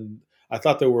bats, and I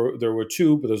thought there were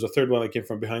two, but there was a third one that came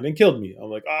from behind and killed me. I'm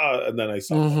like and then I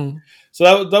stopped playing. Mm-hmm.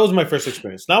 So that was my first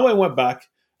experience. Now I went back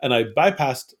and I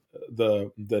bypassed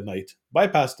the knight,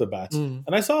 bypassed the bats, Mm-hmm.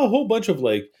 and I saw a whole bunch of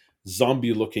like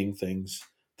zombie looking things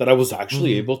that I was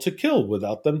actually Mm-hmm. able to kill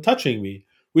without them touching me,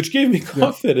 which gave me Yeah.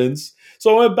 confidence.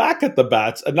 So I went back at the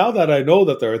bats, and now that I know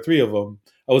that there are three of them,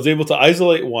 I was able to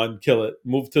isolate one, kill it,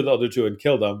 move to the other two, and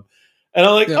kill them. And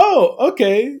I'm like, Yeah. oh,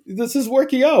 okay, this is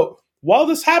working out. While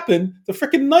this happened, the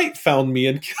freaking knight found me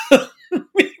and killed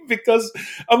me because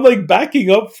I'm like backing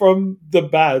up from the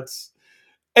bats,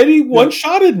 and he one Yeah.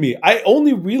 shotted me. I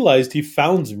only realized he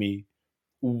found me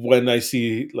when I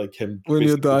see like him When you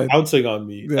basically died. pouncing on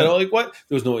me. And Yeah. I'm like, what?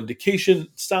 There was no indication,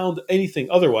 sound, anything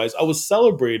otherwise. I was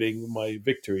celebrating my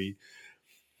victory.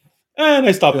 And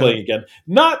I stopped Yeah. playing again.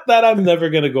 Not that I'm never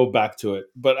going to go back to it,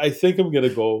 but I think I'm going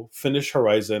to go finish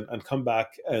Horizon and come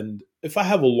back. And if I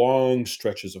have long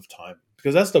stretches of time,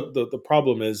 because that's the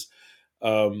problem is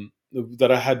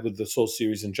that I had with the Soul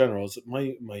series in general, is that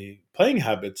my playing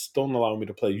habits don't allow me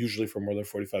to play usually for more than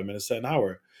 45 minutes to an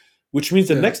hour, which means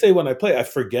the Yeah. next day when I play, I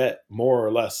forget more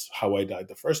or less how I died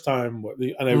the first time,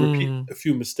 and I repeat Mm. a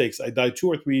few mistakes. I died two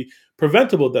or three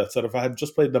preventable deaths that if I had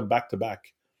just played them back to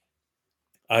back,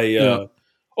 I Yeah.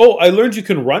 oh, I learned you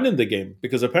can run in the game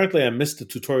because apparently I missed the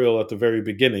tutorial at the very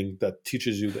beginning that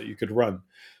teaches you that you could run.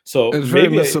 So It's very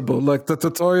maybe missable. Like the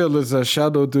tutorial is a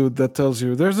shadow dude that tells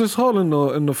you there's this hole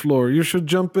in the floor. You should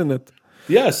jump in it.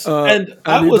 yes, and And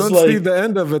I you was don't see like, the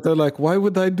end of it. They're like, why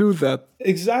would I do that?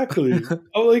 exactly.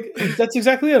 I'm like, that's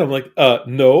exactly it. I'm like,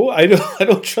 no, I don't, I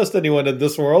don't trust anyone in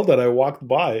this world. And I walked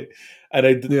by,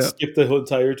 and Yeah. skipped the whole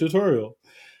entire tutorial.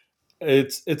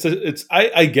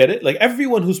 I get it. Like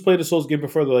everyone who's played a Souls game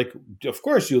before, they're like, of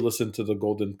course you listen to the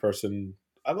golden person.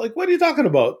 I'm like, what are you talking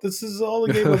about? This is all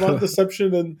a game about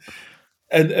deception,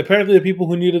 and apparently the people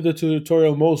who needed the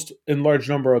tutorial most in large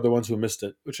number are the ones who missed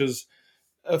it, which is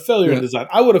a failure in Yeah. design.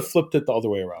 I would have flipped it the other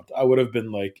way around. I would have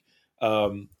been like,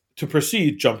 to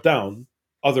proceed, jump down.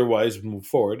 Otherwise, move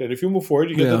forward. And if you move forward,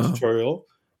 you get the Yeah. tutorial,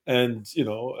 and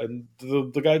and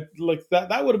the guy like that.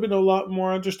 That would have been a lot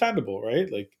more understandable,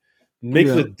 right? Like, make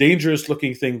Yeah. the dangerous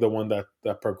looking thing the one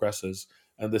that progresses,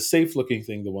 and the safe looking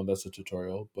thing the one that's a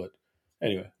tutorial. But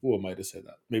anyway, who am I to say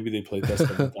that? Maybe they play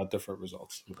tested and got different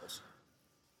results. Who knows?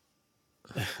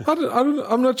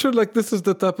 I'm not sure. Like this is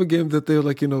the type of game that they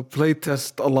like, play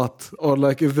test a lot, or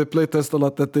like if they play test a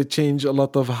lot, that they change a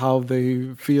lot of how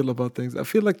they feel about things. I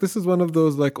feel like this is one of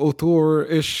those like auteur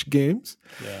ish games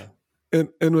Yeah.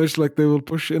 in which like they will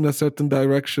push in a certain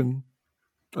direction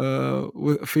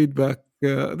with feedback.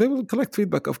 They will collect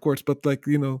feedback, of course, but like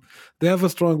they have a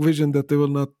strong vision that they will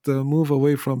not move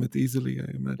away from it easily.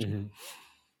 I imagine. Mhm.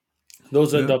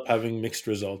 Those end Yeah, up having mixed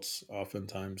results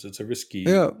oftentimes. It's a risky.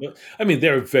 yeah, I mean,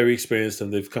 they're very experienced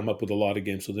and they've come up with a lot of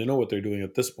games, so they know what they're doing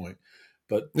at this point.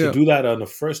 But to yeah. do that on a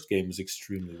first game is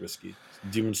extremely risky.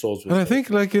 Demon Souls And was I very think,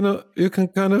 like, you can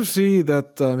kind of see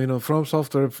that, From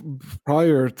Software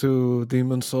prior to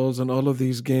Demon Souls and all of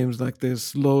these games, like, they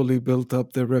slowly built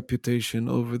up their reputation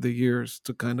over the years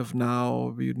to kind of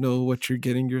now you know what you're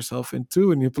getting yourself into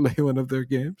when you play one of their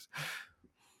games.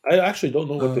 I actually don't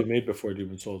know what Uh, they made before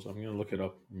Demon Souls. I'm gonna look it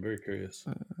up. I'm very curious.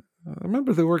 I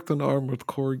remember they worked on Armored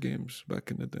Core games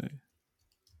back in the day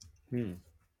Hmm.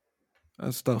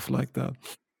 and stuff like that.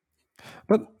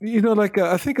 But like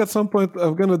I think at some point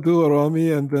I'm gonna do a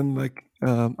Rami, and then like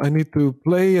I need to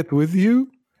play it with you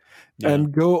Yeah.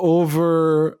 and go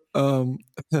over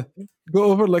go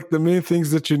over like the main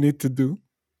things that you need to do.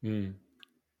 Hmm.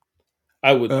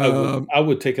 Um, I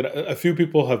would take it. A few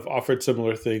people have offered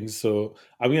similar things, so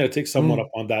I'm gonna take someone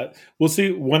up mm, on that. We'll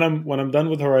see when I'm done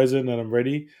with Horizon and I'm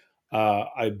ready.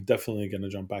 I'm definitely gonna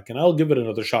jump back and I'll give it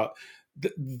another shot.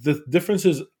 The difference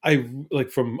is I like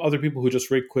from other people who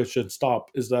just rate quit and stop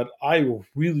is that I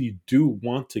really do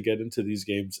want to get into these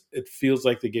games. It feels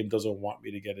like the game doesn't want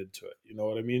me to get into it. You know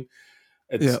what I mean?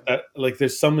 yeah, It's like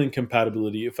there's some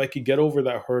incompatibility. If I could get over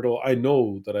that hurdle, I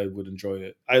know that I would enjoy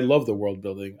it. I love the world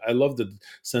building. I love the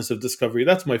sense of discovery.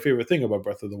 That's my favorite thing about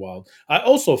Breath of the Wild. I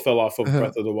also fell off of uh,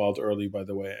 Breath of the Wild early, by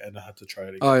the way, and I had to try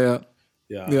it oh again. yeah,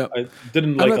 Yeah, Yeah, I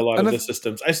didn't and like a lot and of the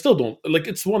systems. I still don't like.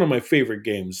 It's one of my favorite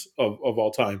games of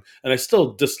all time, and I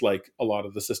still dislike a lot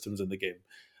of the systems in the game.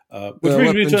 Which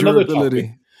brings me weapon to another topic.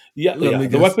 durability. Yeah, Let yeah, me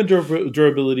the guess. weapon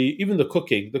durability, even the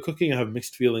cooking. The cooking, I have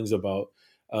mixed feelings about.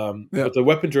 Yeah, But the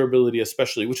weapon durability,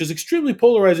 especially, which is extremely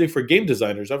polarizing for game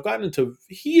designers. I've gotten into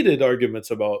heated arguments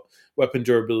about weapon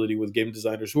durability with game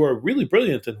designers who are really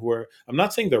brilliant and who are. I'm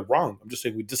not saying they're wrong. I'm just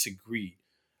saying we disagree.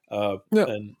 yeah.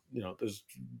 And there's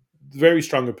very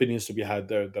strong opinions to be had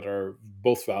there that are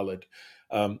both valid.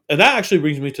 And that actually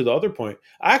brings me to the other point.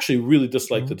 I actually really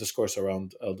dislike the Mhm. discourse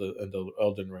around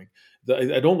Elden Ring.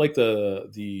 I don't like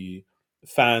the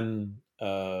fan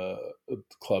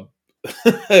club.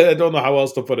 I don't know how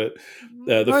else to put it.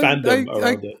 The I fandom I I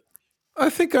around it. I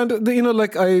think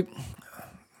like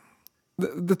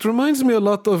that reminds me a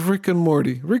lot of Rick and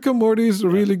Morty. Rick and Morty is a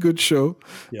Yeah, really good show,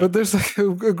 yeah, but there's like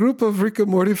a group of Rick and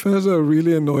Morty fans that are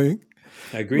really annoying.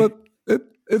 I But agree.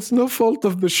 it's no fault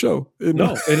of the show, you know.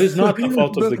 No, it is Like, not the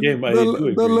fault of the game. I do they'll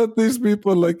agree. let these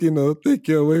people like take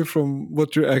you away from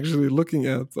what you're actually looking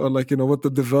at, or like what the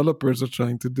developers are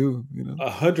trying to do.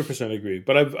 100% agree.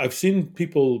 But I've seen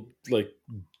people like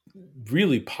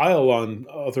really pile on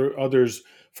others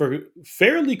for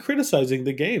fairly criticizing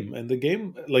the game, and the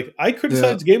game, like, I Yeah,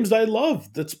 criticize games that I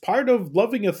love. That's part of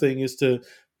loving a thing, is to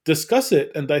discuss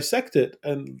it and dissect it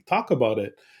and talk about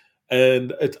it.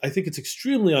 And I think it's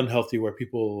extremely unhealthy where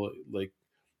people like,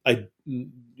 I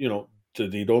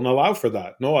they don't allow for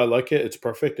that. No, I like it, it's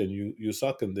perfect, and you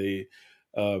suck. And they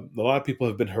a lot of people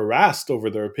have been harassed over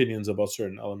their opinions about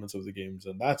certain elements of the games,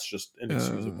 and that's just uh,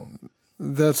 inexcusable.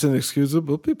 that's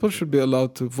inexcusable. People should be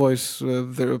allowed to voice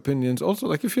their opinions. Also,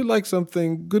 like if you like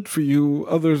something, good for you.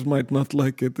 Others might not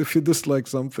like it. If you dislike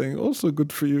something, also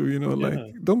good for you. Like Yeah,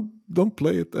 don't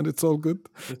play it, and it's all good.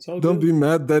 it's all Don't good. be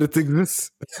mad that it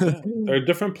exists. Yeah, there are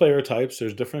different player types.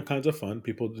 There's different kinds of fun.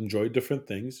 People enjoy different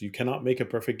things. You cannot make a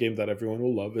perfect game that everyone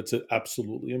will love. It's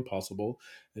absolutely impossible,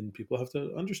 and people have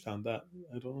to understand that.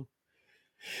 I don't know.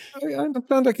 I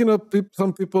understand, like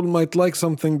some people might like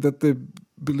something that they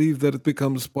believe that it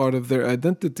becomes part of their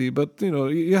identity, but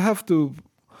you have to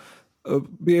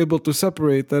be able to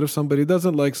separate that. If somebody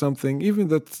doesn't like something, even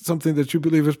that's something that you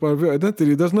believe is part of your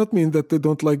identity, does not mean that they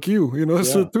don't like you.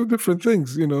 So Yeah, two different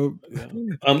things. yeah.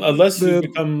 Unless you The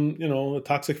become, a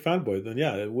toxic fanboy, then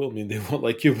yeah, it will mean they won't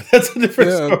like you. But that's a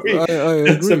different Yeah, story. I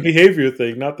That's a agree. behavior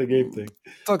thing, not the game thing.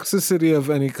 Toxicity of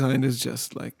any kind is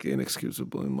just like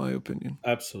inexcusable, in my opinion.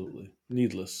 Absolutely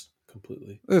needless,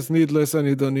 completely. It's needless, and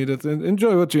you don't need it. And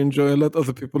enjoy what you enjoy, and let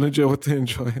other people enjoy what they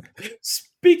enjoy.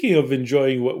 Speaking of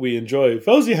enjoying what we enjoy,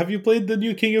 Fauzi, have you played the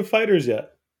new King of Fighters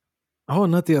yet? Oh,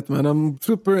 not yet, man. I'm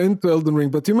super into Elden Ring,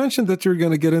 but you mentioned that you're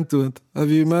gonna get into it. Have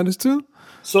you managed to?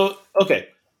 So, okay.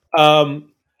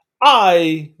 Um,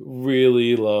 I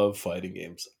really love fighting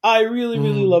games. I really,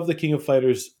 really Mm. love the King of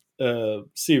Fighters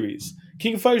series.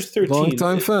 King of Fighters Long 13.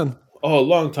 time fan. Oh,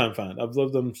 long time fan. I've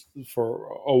loved them for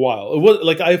a while. It was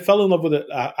like I fell in love with it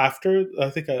after, I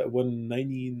think, when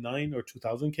 99 or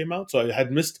 2000 came out. So I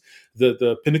had missed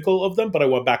the pinnacle of them, but I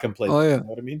went back and played Oh them. yeah. You know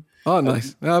what I mean? Oh Uh,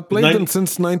 nice. Yeah, I the played them 90,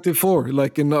 since '94,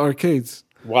 like in the arcades.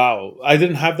 Wow, I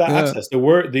didn't have that Yeah. access. They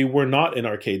were not in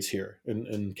arcades here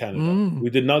in Canada. Mm. We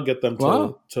did not get them till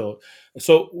Wow. till.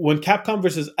 So when Capcom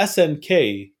versus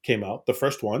SNK came out, the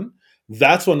first one,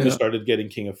 that's when we Yeah. started getting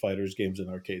King of Fighters games in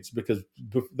arcades, because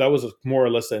that was more or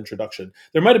less the introduction.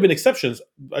 There might have been exceptions.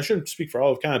 I shouldn't speak for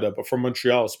all of Canada, but for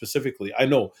Montreal specifically, I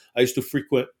know I used to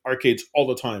frequent arcades all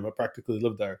the time. I practically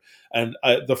lived there, and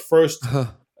the first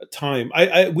time.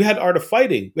 We had Art of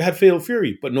Fighting, we had Fatal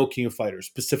Fury, but no King of Fighters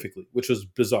specifically, which was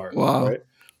bizarre, Wow. right?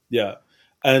 Yeah,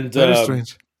 and Very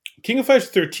strange. King of Fighters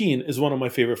 13 is one of my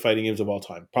favorite fighting games of all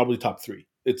time, probably top three.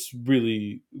 It's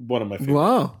really one of my favorite.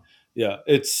 Wow. Yeah,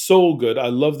 it's so good. I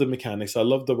love the mechanics. I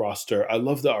love the roster. I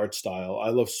love the art style. I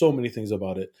love so many things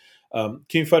about it.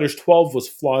 King of Fighters 12 was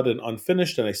flawed and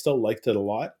unfinished, and I still liked it a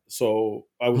lot. So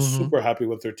I was Hmm. super happy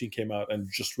when 13 came out, and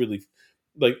just really,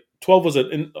 like, 12 was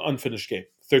an unfinished game.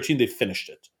 13, they finished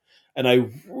it. And I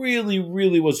really,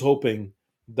 really was hoping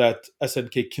that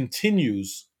SNK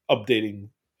continues updating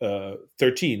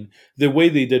 13 the way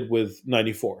they did with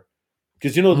 94.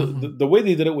 Because, Hmm. the way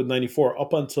they did it with 94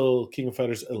 up until King of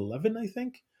Fighters 11, I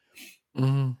think,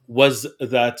 Hmm. was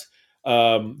that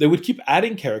they would keep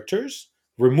adding characters,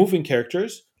 removing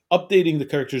characters, updating the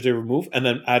characters they remove, and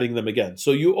then adding them again.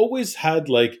 So you always had,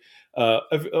 like,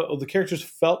 the characters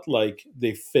felt like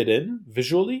they fit in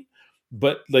visually,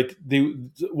 but like they,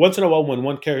 once in a while, when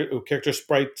one character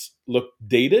sprites looked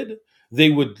dated, they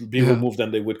would be Yeah. removed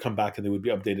and they would come back and they would be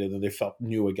updated and they felt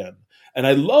new again. And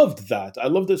I loved that. I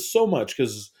loved it so much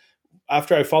because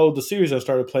after I followed the series, I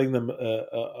started playing them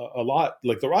a lot.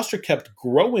 Like the roster kept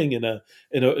growing in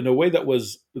a way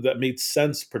that made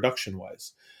sense production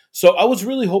wise. So I was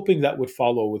really hoping that would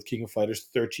follow with King of Fighters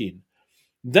 13.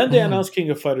 Then they Mm. announced King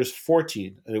of Fighters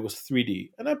 14, and it was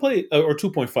 3D, and I played or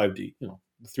 2.5D,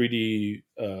 3D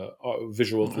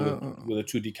visuals with a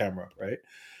 2D camera, right?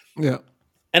 Yeah.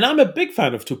 And I'm a big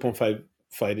fan of 2.5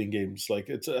 fighting games. Like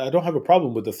I don't have a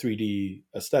problem with the 3D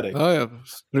aesthetic. Oh yeah.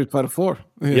 Street Fighter 4.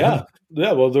 Yeah. Yeah,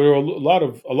 yeah. Well, there are a lot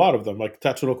of them. Like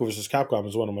Tatsunoko versus Capcom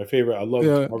is one of my favorite. I loved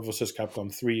Yeah. Marvel vs.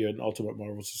 Capcom 3 and Ultimate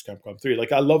Marvel vs. Capcom 3.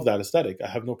 Like I love that aesthetic. I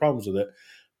have no problems with it.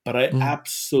 But I Mm.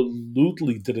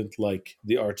 absolutely didn't like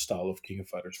the art style of King of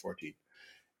Fighters 14.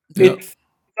 Yeah. It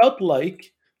felt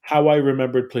like how I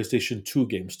remembered PlayStation 2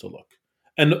 games to look.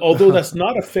 And although that's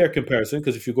not a fair comparison,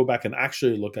 because if you go back and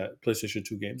actually look at PlayStation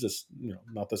 2 games, it's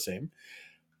not the same.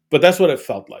 But that's what it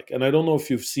felt like. And I don't know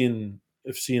if seen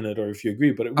it or if you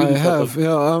agree, but it I really felt like have.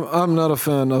 Yeah. I'm not a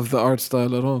fan of the art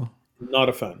style at all. not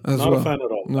a fan. As Not a well. fan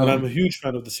at all. And No. I'm a huge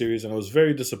fan of the series, and I was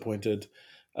very disappointed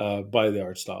by the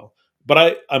art style.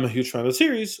 But I'm a huge fan of the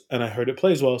series, and I heard it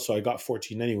plays well, so I got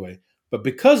 14 anyway. But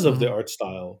because of the Hmm. art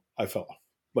style, I fell off.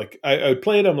 Like I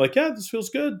played, I'm like, yeah, this feels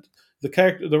good.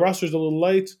 The roster's a little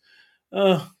light.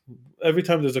 Uh, every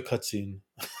time there's a cutscene,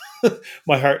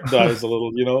 my heart dies a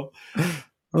little.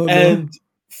 Oh no. And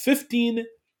 15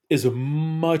 is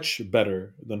much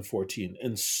better than 14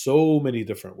 in so many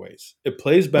different ways. It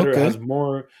plays better, it Okay. has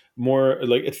more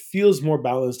like it feels more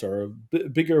balanced or a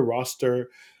bigger roster.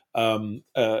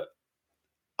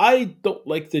 I don't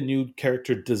like the new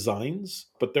character designs,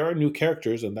 but there are new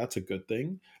characters, and that's a good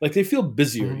thing. Like they feel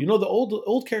busier. Hmm. The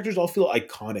old characters all feel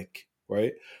iconic,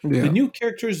 right? The Yeah. new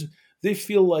characters, they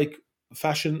feel like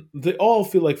fashion. They all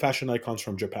feel like fashion icons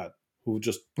from Japan. Who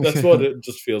just that's what Yeah. it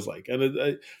just feels like,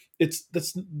 and it's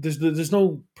that's there's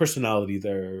no personality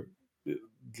there,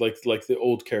 like the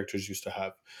old characters used to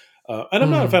have. And I'm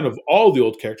not a Hmm. fan of all the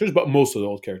old characters, but most of the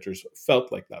old characters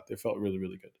felt like that. They felt really,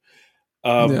 really good.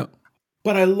 Yeah.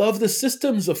 But I love the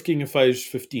systems of King of Fighters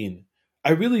 15.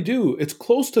 I really do. It's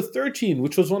close to 13,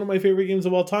 which was one of my favorite games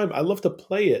of all time. I love to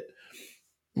play it,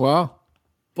 Wow.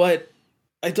 but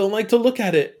I don't like to look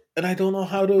at it, and I don't know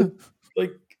how to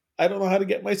like. I don't know how to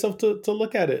get myself to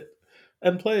look at it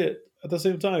and play it at the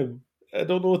same time. I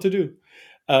don't know what to do.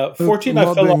 14, I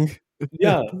fell off. Modding.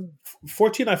 Yeah,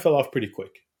 14, I fell off pretty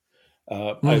quick.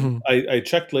 Uh, I, Hmm. I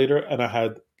checked later, and I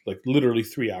had like literally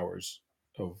 3 hours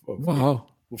of game. Wow.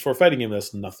 For a fighting game.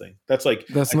 That's nothing. That's like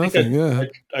That's I think I, nothing. Yeah.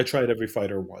 I tried every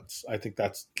fighter once. I think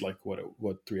that's like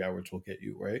what 3 hours will get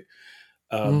you, right?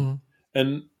 Um, Hmm.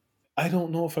 and I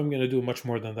don't know if I'm going to do much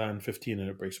more than that in 15, and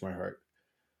it breaks my heart.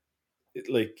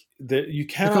 Like you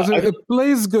Because cannot. I don't. it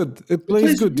plays good. It It plays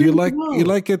plays good. You really like you well.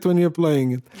 like it when you're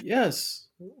playing it. Yes,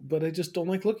 but I just don't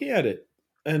like looking at it.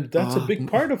 And that's a Ah, big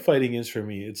part of fighting is for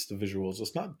me. It's the visuals.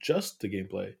 It's not just the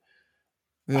gameplay.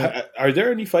 yeah. Are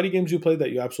there any fighting games you play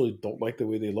that you absolutely don't like the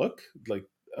way they look? Like,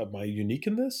 am I unique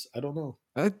in this? I don't know.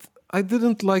 I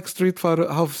didn't like Street Fighter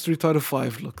how Street Fighter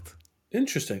 5 looked.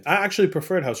 Interesting. I actually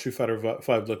preferred how Street Fighter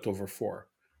Five looked over four.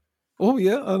 Oh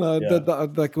yeah, and Yeah,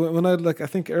 like when I like I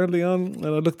think early on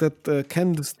when I looked at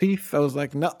Ken's teeth, I was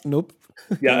like, nah, nope.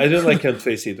 yeah. I didn't like Ken's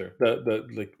face either. The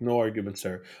like no arguments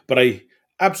there. But I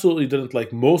absolutely didn't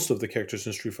like most of the characters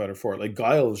in Street Fighter Four. Like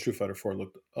Guile in Street Fighter Four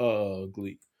looked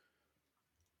ugly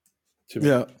to me.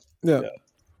 Yeah, yeah. Yeah,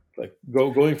 like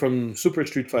going from Super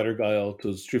Street Fighter Guile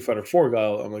to Street Fighter Four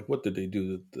Guile. I'm like, what did they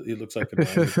do? He looks like an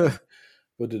orangutan.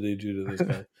 What did they do to this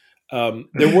guy?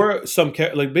 There were some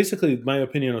like basically my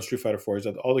opinion on Street Fighter 4 is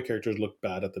that all the characters looked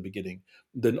bad at the beginning.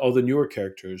 Then all the newer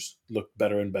characters looked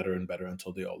better and better and better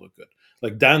until they all look good.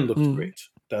 Like Dan looked Mm, great.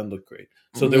 Dan looked great.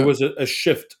 So there yeah. was a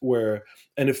shift where,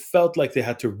 and it felt like they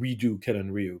had to redo Ken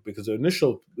and Ryu because the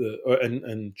initial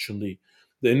and Chun Li,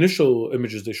 the initial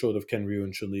images they showed of Ken, Ryu,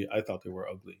 and Chun Li, I thought they were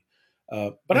ugly.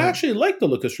 But I Yeah. actually like the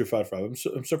look of Street Fighter 5.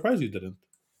 I'm surprised you didn't.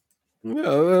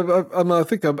 Yeah, I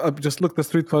think I've just looked at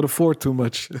Street Fighter 4 too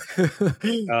much.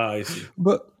 Ah, I see.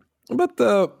 but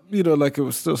like it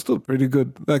was still pretty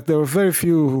good. Like there were very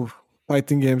few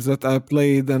fighting games that I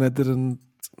played and I didn't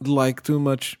like too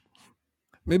much.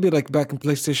 Maybe like back in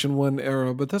PlayStation 1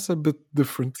 era, but that's a bit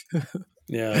different.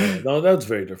 Yeah, no, that's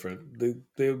very different. They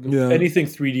Yeah. anything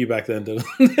 3D back then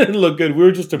didn't look good. We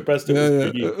were just impressed it Yeah, was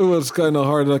yeah. 3D. It was kind of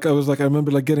hard. Like I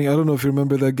remember like getting. I don't know if you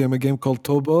remember that game. A game called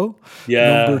Tobo,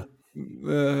 number,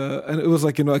 Yeah, and it was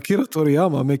like Akira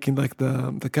Toriyama making like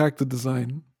the character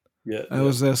design. yeah, And it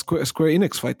yeah, was a Square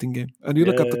Enix fighting game, and you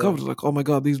look yeah, at the yeah. covers like, oh my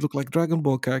god, these look like Dragon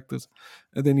Ball characters,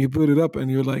 and then you boot it up and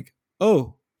you're like,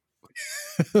 oh,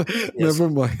 Yes. never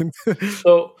mind.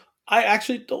 So I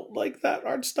actually don't like that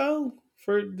art style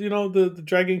for the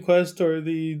Dragon Quest or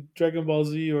the Dragon Ball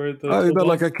Z or the You don't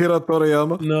like Tobal. Akira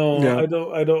Toriyama? No, Yeah, I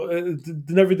don't. I don't. It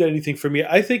never did anything for me.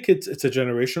 I think it's a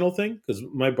generational thing because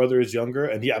my brother is younger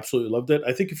and he absolutely loved it.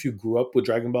 I think if you grew up with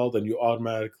Dragon Ball, then you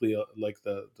automatically like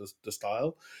the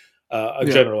style. yeah.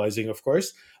 Generalizing, of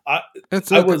course. I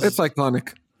It's I like it's was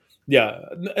iconic. yeah.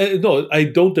 No, I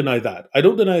don't deny that. I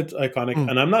don't deny it's iconic, Mm.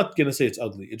 and I'm not gonna say it's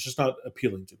ugly. It's just not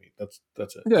appealing to me.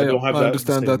 That's it. Yeah, I yeah. don't have I that the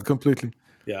understand that same. completely.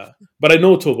 Yeah, but I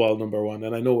know Tobal number one,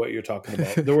 and I know what you're talking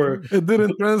about. There were It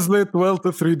didn't translate well to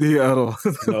 3D at all.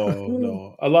 no,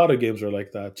 no. A lot of games are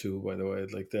like that too. By the way,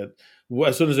 like that.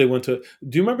 As soon as they went to,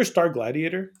 do you remember Star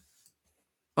Gladiator?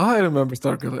 I remember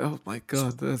Star Gladiator. Oh my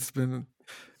god, it's been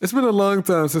a long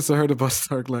time since I heard about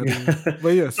Star Gladiator.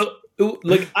 But yes, So,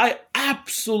 like, I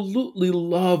absolutely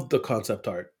love the concept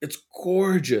art. It's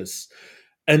gorgeous,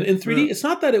 and in yeah, 3D, it's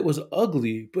not that it was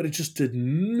ugly, but it just did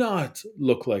not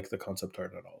look like the concept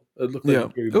art at all. It looked like yeah,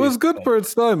 very it was basic good stuff. for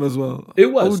its time as well. It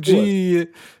was. It was. OG,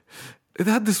 it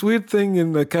had this weird thing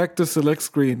in the Cactus Select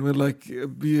screen where like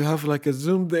you have like a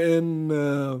zoomed in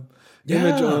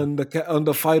image Yeah. on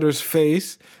the fighter's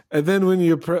face, and then when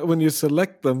you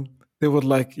select them, they would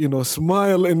like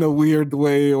smile in a weird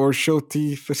way or show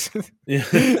teeth. Yeah.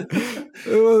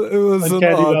 It was an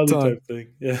Uncanny odd Valley time. type thing.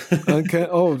 Yeah.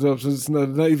 Oh, it's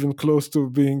not even close to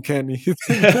being canny.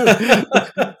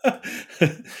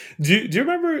 Do you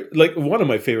remember like one of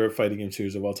my favorite fighting game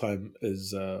series of all time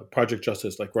is Project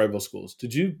Justice, like Rival Schools.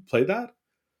 Did you play that?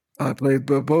 I played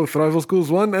both Rival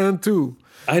Schools 1 and 2.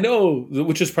 I know,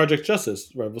 which is Project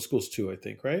Justice, Rival Schools 2, I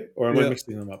think, right? Or am I Yeah.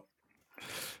 mixing them up?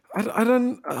 I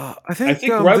don't. I I think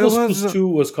think there Rival was. Schools 2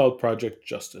 was called Project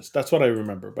Justice. That's what I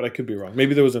remember, but I could be wrong.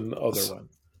 Maybe there was another one.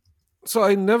 So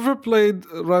I never played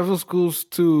Rival Schools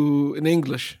 2 in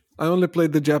English. I only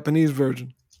played the Japanese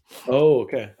version. Oh,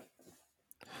 okay.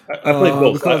 I played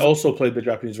both. I Because also played the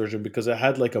Japanese version because it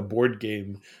had like a board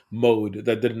game mode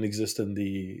that didn't exist in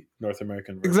the North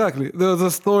American version. exactly, there was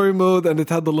a story mode and it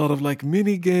had a lot of like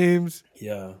mini games.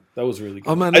 Yeah, that was really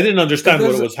Oh good. man, I didn't if understand what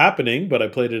there's was happening, but I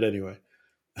played it anyway.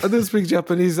 I didn't speak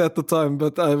Japanese at the time,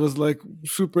 but I was like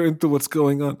super into what's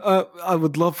going on. I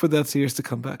would love for that series to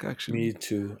come back. Actually, Me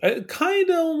too. I kind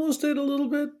of almost did a little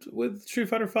bit with Street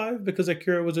Fighter Five because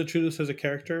Akira was introduced as a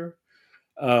character.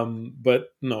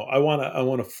 But no, I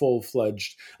want a full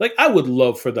fledged. Like I would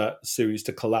love for that series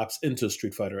to collapse into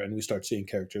Street Fighter, and we start seeing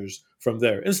characters from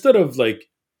there instead of like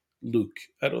Luke.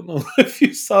 I don't know if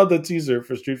you saw the teaser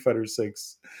for Street Fighter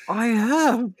Six. I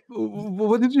have.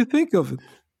 What did you think of it?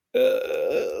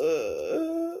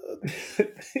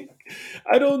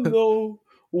 I don't know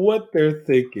what they're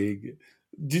thinking.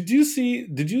 Did you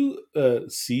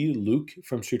see Luke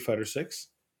from Street Fighter 6?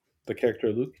 The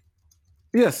character Luke?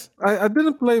 Yes, I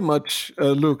didn't play much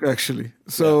Luke actually, Yeah.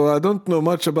 so I don't know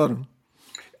much about him.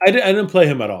 I didn't play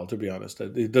him at all, to be honest.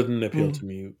 It doesn't appeal Mm, to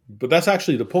me. But that's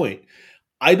actually the point.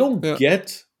 I don't yeah,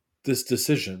 get this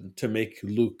decision to make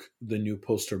Luke the new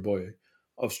poster boy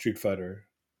of Street Fighter.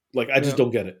 Like I just yeah.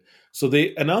 don't get it. So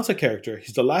they announce a character.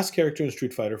 He's the last character in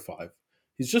Street Fighter 5.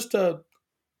 He's just a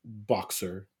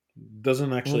boxer.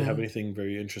 Doesn't actually have Mhm. anything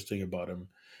very interesting about him.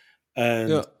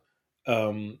 Yeah,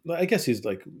 And I guess he's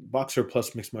like boxer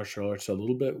plus mixed martial arts a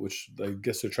little bit, which I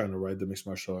guess they're trying to ride the mixed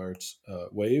martial arts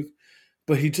wave.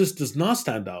 But he just does not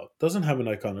stand out. Doesn't have an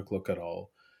iconic look at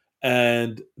all.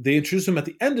 And they introduce him at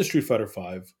the end of Street Fighter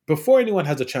Five before anyone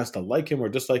has a chance to like him or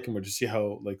dislike him or to see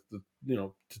how like to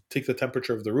take the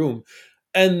temperature of the room.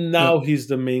 And yeah. now he's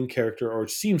the main character, or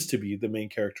seems to be the main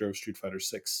character of Street Fighter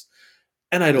Six.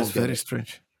 And I That's don't get very it.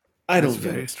 strange. I That's don't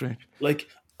get very it. strange. Like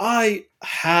I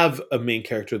have a main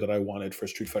character that I wanted for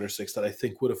Street Fighter Six that I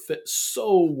think would have fit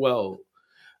so well.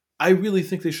 I really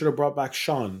think they should have brought back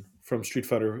Sean from Street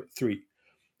Fighter Three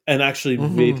and actually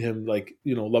made Hmm. him like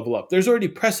level up. There's already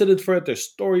precedent for it. There's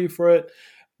story for it.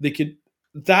 They could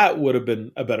that would have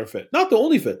been a better fit. Not the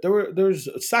only fit. There's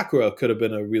Sakura could have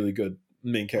been a really good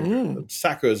main character. Mm.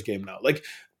 Sakura's game now. Like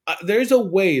there's a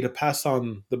way to pass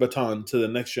on the baton to the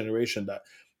next generation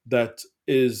that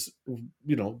is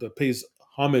that pays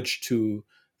homage to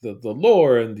the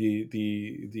lore and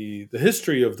the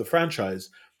history of the franchise.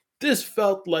 This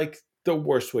felt like the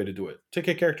worst way to do it. Take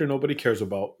a character nobody cares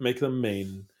about, make them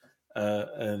main,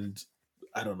 and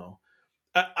I don't know.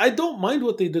 I don't mind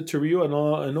what they did to Ryu. I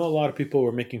know a lot of people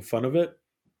were making fun of it,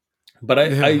 but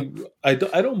Yeah. I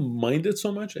don't mind it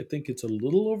so much. I think it's a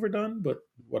little overdone, but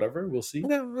whatever. We'll see.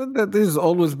 Yeah, well, that has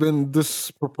always been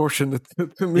disproportionate to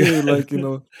Yeah, me. Like,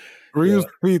 Ryu's yeah.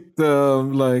 feet,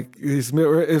 like,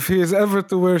 if he is ever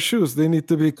to wear shoes, they need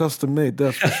to be custom made,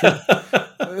 that's for sure.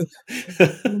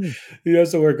 He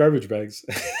has to wear garbage bags.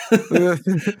 Yeah.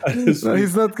 At his No, feet.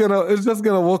 he's not gonna. It's just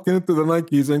gonna walk into the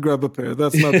Nikes and grab a pair.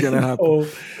 That's not gonna happen. No,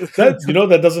 that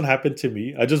that doesn't happen to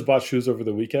me. I just bought shoes over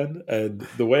the weekend, and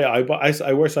the way I bought,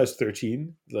 I wear size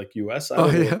 13, like US. I Oh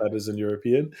don't know what yeah. that is in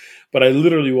European, but I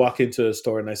literally walk into a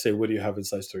store and I say, "What do you have in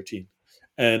size 13?"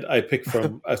 And I pick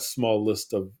from a small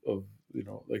list of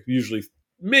like usually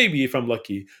maybe if I'm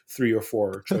lucky 3 or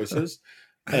 4 choices,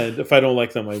 and if I don't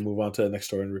like them, I move on to the next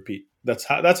store and repeat. That's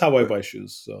how I buy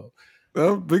shoes. So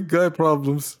Well, big guy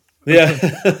problems. yeah,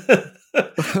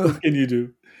 what can you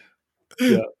do?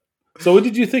 Yeah. So what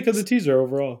did you think of the teaser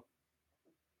overall?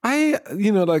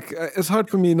 It's hard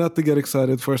for me not to get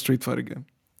excited for a Street Fighter game.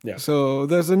 Yeah, So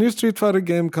there's a new Street Fighter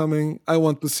game coming. I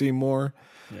want to see more.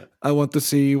 yeah, I want to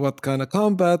see what kind of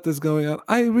combat is going on.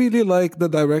 I really like the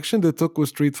direction they took with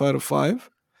Street Fighter Five.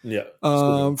 yeah.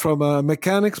 So good. From a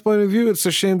mechanics point of view, it's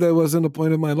a shame there wasn't a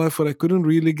point in my life where I couldn't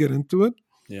really get into it.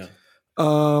 Yeah.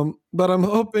 But I'm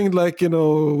hoping,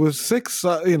 with six,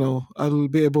 I'll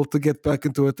be able to get back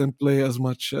into it and play as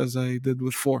much as I did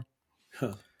with four.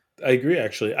 Huh. I agree.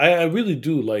 Actually, I really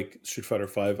do like Street Fighter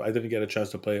Five. I didn't get a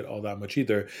chance to play it all that much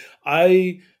either.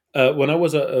 I when I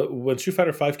was when Street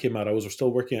Fighter Five came out, I was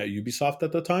still working at Ubisoft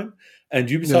at the time, and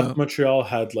Ubisoft Yeah. Montreal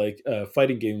had like a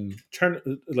fighting game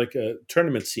like a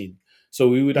tournament scene. So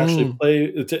we would actually Mm. play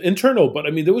it's internal, but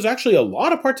I mean there was actually a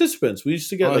lot of participants. We used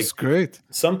to get Oh, like that's great.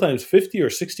 sometimes 50 or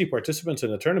 60 participants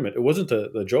in a tournament. It wasn't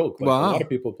a joke. Like a lot of Wow.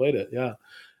 people played it. Yeah.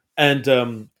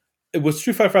 And it was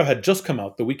Street Fighter Five had just come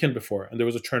out the weekend before, and there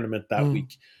was a tournament that Mm.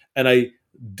 week, and I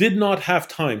did not have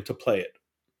time to play it,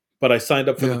 but I signed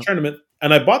up for the Yeah. tournament,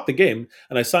 and I bought the game,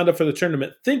 and I signed up for the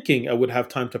tournament thinking I would have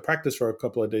time to practice for a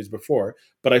couple of days before,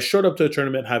 but I showed up to the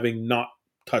tournament having not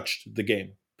touched the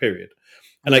game. Period,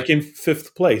 and I Yeah. came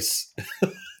fifth place.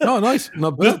 Oh, nice.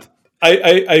 Not Just bad.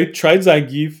 I tried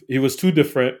Zangief. He was too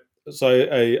different, so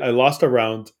I lost a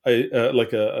round. I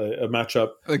like a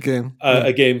matchup Again. Yeah.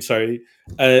 a game, sorry,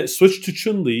 switched to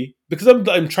Chun Li because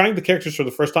I'm trying the characters for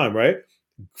the first time, right?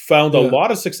 Found a Yeah. lot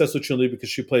of success with Chun Li because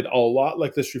she played a lot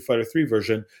like the Street Fighter 3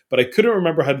 version, but I couldn't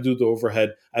remember how to do the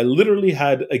overhead. I literally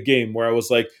had a game where I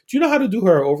was like, "Do you know how to do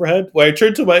her overhead?" Where I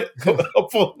turned to my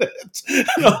opponent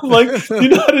and I'm like, "Do you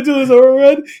know how to do this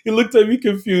overhead?" He looked at me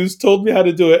confused, told me how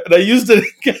to do it, and I used it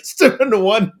against her and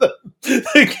won the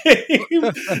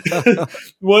game,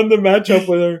 won the matchup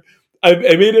with her. I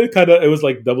made it it was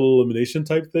like double elimination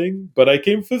type thing, but I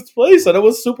came fifth place and I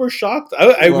was super shocked.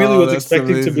 I really Wow, was that's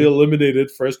expecting to be amazing. eliminated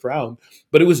first round,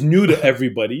 but it was new to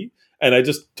everybody. And I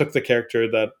just took the character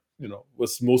that,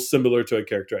 was most similar to a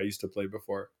character I used to play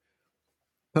before.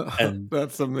 And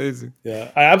That's amazing.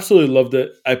 yeah, I absolutely loved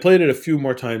it. I played it a few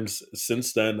more times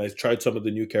since then. I tried some of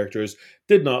the new characters.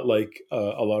 Did not like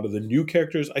a lot of the new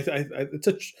characters. It's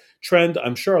a trend.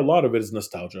 I'm sure a lot of it is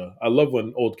nostalgia. I love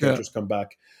when old Yeah. characters come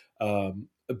back,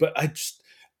 but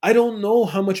I don't know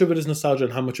how much of it is nostalgia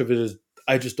and how much of it is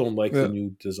I just don't like the Yeah.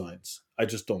 new designs. I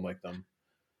just don't like them.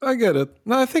 I get it.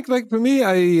 No, I think for me,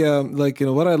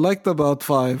 what I liked about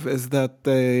five is that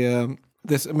they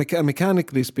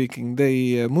mechanically speaking,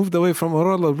 they moved away from a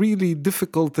lot of really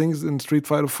difficult things in Street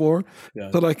Fighter Four. Yeah,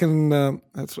 So like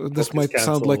this focus might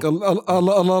sound like cancel. a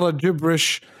lot of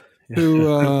gibberish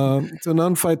to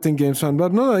non-fighting games fan,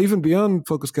 but no, even beyond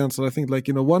focus cancel, I think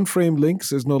one frame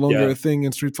links is no longer Yeah, a thing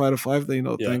in Street Fighter Five. They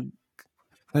yeah,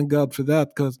 thank God for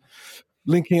that, because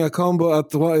linking a combo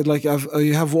at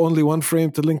you have only one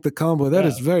frame to link the combo. That yeah.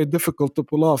 is very difficult to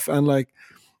pull off, and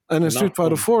in Street Not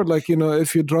Fighter fun. Four,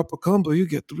 if you drop a combo, you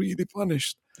get really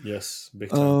punished. Yes, big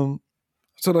time. Um,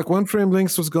 so one frame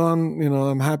links was gone.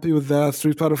 I'm happy with that.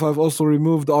 Street Fighter Five also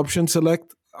removed option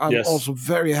select. I'm Yes, also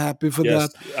very happy for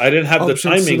yes. that. I didn't have the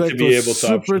Option timing to select be was able to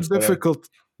super option select. difficult.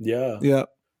 Yeah, Yeah,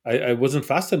 I wasn't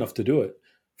fast enough to do it.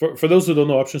 For those who don't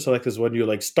know, option select is when you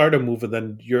like start a move and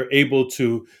then you're able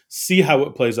to see how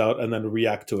it plays out and then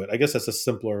react to it. I guess that's a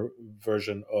simpler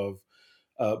version of.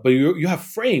 But you have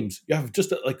frames. You have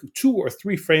just like 2 or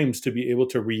 3 frames to be able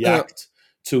to yeah. react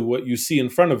to what you see in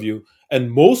front of you.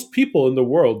 And most people in the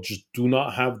world just do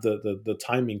not have the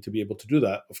timing to be able to do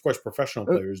that. Of course, professional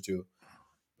Uh, players do.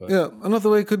 But Yeah, another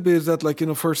way could be is that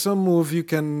for some move you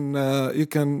can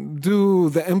do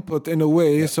the input in a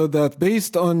way yeah, so that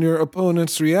based on your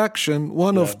opponent's reaction,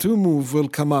 one yeah, of two move will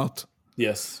come out.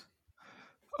 yes,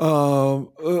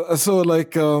 So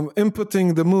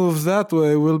inputting the moves that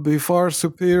way will be far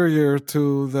superior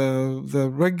to the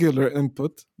regular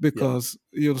input yeah, because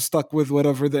you're stuck with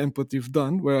whatever the input you've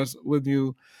done. Whereas when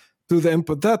you do the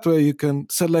input that way, you can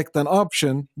select an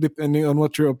option depending on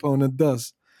what your opponent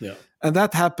does. Yeah. and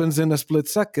that happens in a split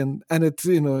second, and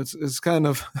it's kind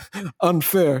of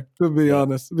unfair, to be Yeah.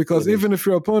 honest, because It is. even if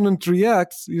your opponent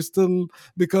reacts, you still,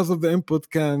 because of the input,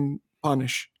 can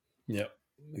punish. Yeah.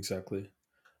 Exactly.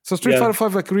 So Street Yeah. Fighter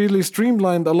 5 like really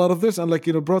streamlined a lot of this, and like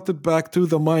brought it back to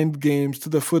the mind games, to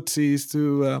the footsies,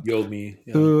 Yomi.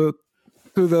 Yeah. to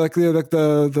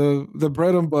the the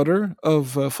bread and butter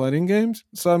of fighting games.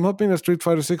 So I'm hoping that Street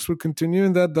Fighter 6 will continue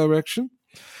in that direction.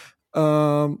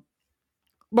 Um,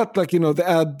 but like they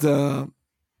add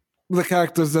the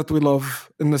characters that we love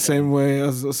in the Yeah. same way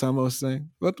as Osama was saying.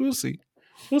 But we'll see.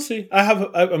 We'll see.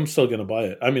 I'm still gonna buy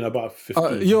it. I mean, I bought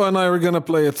 15. You and I are gonna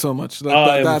play it so much that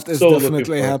I am that is so looking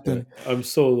definitely forward to it. happening. I'm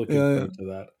so looking Yeah, yeah, forward to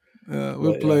that. yeah.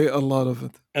 We'll But yeah, play a lot of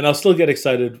it. and I'll still get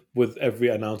excited with every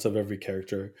announce of every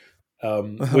character.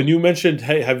 Uh-huh. When you mentioned,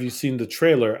 "Hey, have you seen the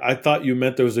trailer?" I thought you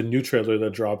meant there was a new trailer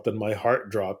that dropped, and my heart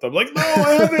dropped. I'm like, "No,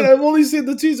 I haven't. I've only seen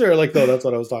the teaser." Like, no, that's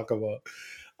what I was talking about.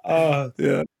 Uh,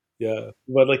 Yeah, yeah,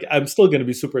 but like, I'm still going to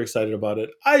be super excited about it.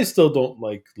 I still don't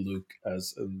like Luke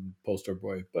as a poster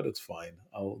boy, but it's fine.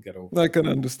 I'll get over I it. can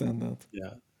understand that.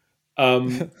 Yeah.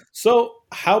 So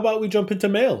how about we jump into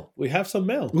mail? We have some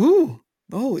mail. Ooh.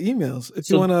 Oh, emails.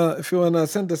 So If you wanna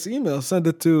send us email, send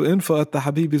it to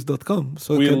info@thehabibis.com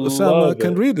so we can Osama love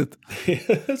can it. read it.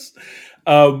 Yes.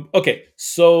 Okay.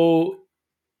 So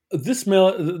this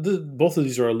mail, both of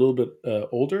these are a little bit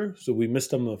older, so we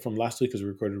missed them from last week because we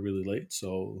recorded really late.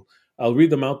 So I'll read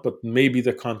them out, but maybe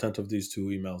the content of these two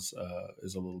emails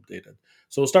is a little dated.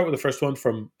 So we'll start with the first one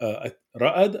from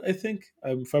Ra'ad, I think.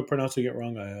 If I'm pronouncing it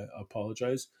wrong, I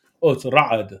apologize. Oh, it's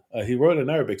Ra'ad. He wrote it in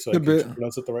Arabic, so I Could can be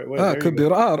pronounce it the right way. There you could be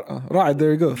go. right,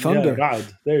 there you go. Yeah, Thunder.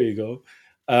 Ra'ad. There you go.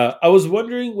 I was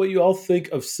wondering what you all think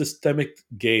of systemic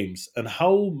games and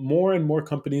how more and more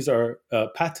companies are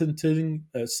patenting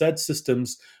said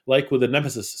systems, like with the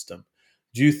Nemesis system.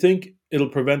 Do you think it'll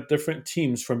prevent different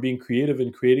teams from being creative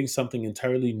and creating something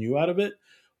entirely new out of it?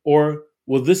 Or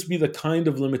will this be the kind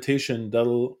of limitation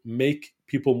that'll make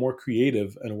people more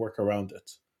creative and work around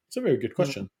it? It's a very good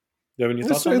question. Do you have any It's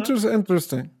thoughts on that?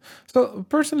 interesting. So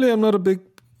personally, I'm not a big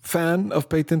fan of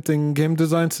patenting game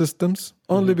design systems,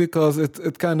 only Hmm. because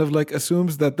it kind of like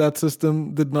assumes that that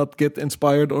system did not get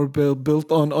inspired or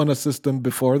built on a system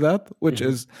before that, which Hmm.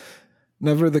 is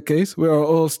never the case. We are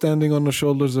all standing on the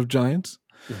shoulders of giants.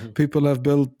 Hmm. People have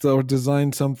built or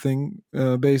designed something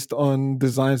based on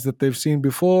designs that they've seen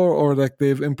before, or like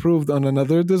they've improved on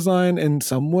another design in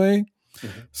some way. Hmm.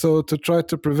 So to try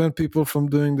to prevent people from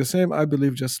doing the same, I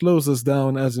believe just slows us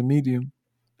down as a medium,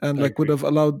 and I like would agree. have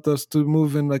allowed us to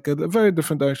move in like a very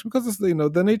different direction, because it's,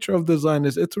 the nature of design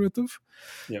is iterative.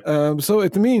 Yeah. So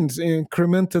it means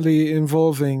incrementally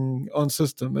involving on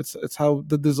system. It's how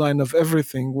the design of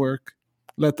everything work,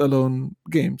 let alone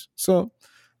games. So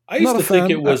I used not a to think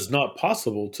fan. it was not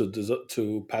possible to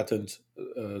to patent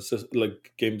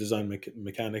like game design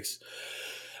mechanics.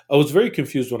 I was very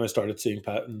confused when I started seeing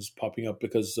patents popping up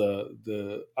because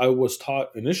the I was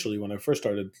taught initially when I first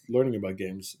started learning about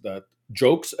games that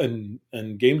jokes and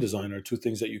game design are two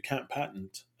things that you can't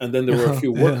patent, and then there were a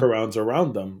few Yeah, workarounds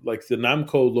around them, like the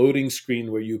Namco loading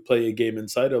screen where you play a game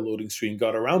inside a loading screen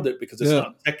got around it because it's yeah,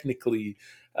 not technically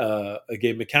a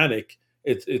game mechanic.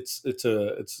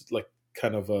 It's like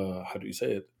kind of a, how do you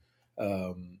say it?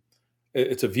 Um,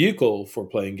 it's a vehicle for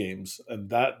playing games, and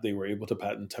that they were able to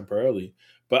patent temporarily.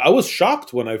 But I was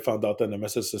shocked when I found out that the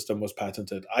MSS system was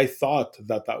patented. I thought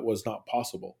that that was not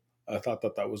possible. I thought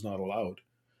that that was not allowed.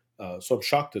 So I'm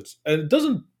shocked. It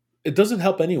doesn't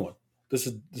help anyone.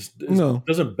 This no,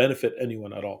 doesn't benefit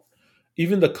anyone at all.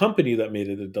 Even the company that made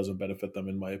it, it doesn't benefit them,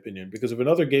 in my opinion. Because if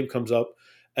another game comes up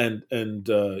and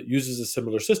uses a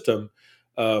similar system,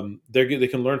 they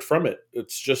can learn from it.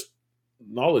 It's just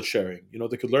knowledge sharing.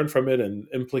 They could learn from it and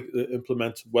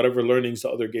implement whatever learnings the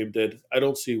other game did. I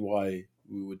don't see why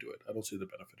we would do it. I don't see the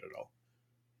benefit at all.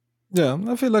 yeah.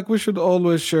 I feel like we should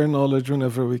always share knowledge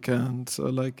whenever we can. So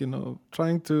like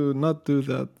trying to not do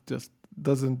that just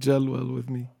doesn't gel well with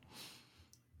me.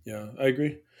 Yeah, I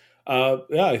agree.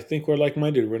 Yeah, I think we're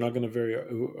like-minded. We're not going to very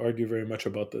argue very much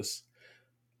about this.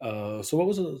 So what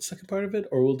was the second part of it?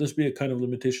 Or will this be a kind of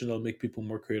limitation that'll make people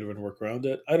more creative and work around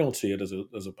it? I don't see it as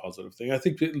a positive thing. I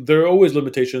think there are always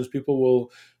limitations. People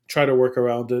will try to work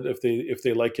around it if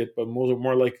they like it, but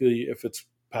more likely if it's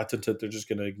patented, they're just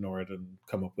going to ignore it and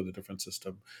come up with a different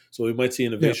system. So we might see Yeah.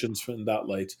 innovations in that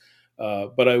light.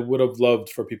 But I would have loved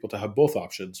for people to have both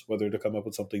options, whether to come up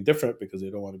with something different because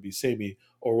they don't want to be samey,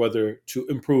 or whether to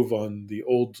improve on the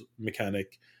old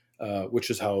mechanic, which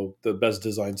is how the best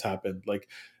designs happen. Like,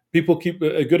 people keep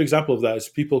a good example of that is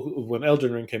people when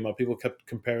Elden Ring came out, people kept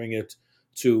comparing it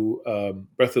to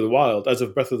Breath of the Wild, as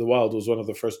if Breath of the Wild was one of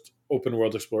the first open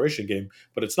world exploration game,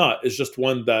 but it's not. It's just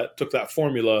one that took that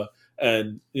formula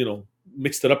and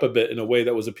mixed it up a bit in a way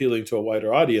that was appealing to a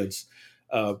wider audience.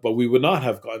 But we would not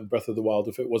have gotten Breath of the Wild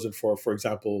if it wasn't for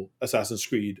example, Assassin's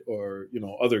Creed or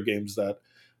other games that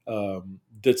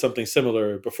did something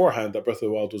similar beforehand that Breath of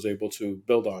the Wild was able to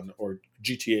build on, or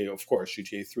GTA, of course,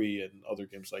 GTA 3 and other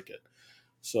games like it.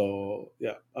 So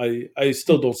yeah, I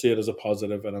still don't see it as a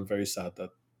positive, and I'm very sad that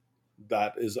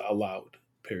that is allowed.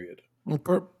 Period.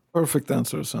 Perfect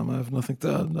answer, Sam. I have nothing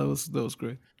to add. That was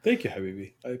great. Thank you,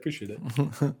 Habibi. I appreciate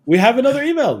it. We have another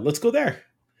email. Let's go there.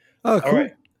 Oh, All cool.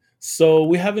 right. So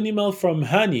we have an email from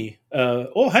Hani.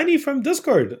 Hani from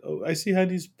Discord. Oh, I see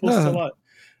Hani's posts a lot.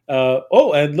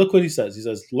 And look what he says. He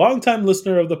says, long-time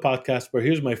listener of the podcast, but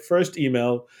here's my first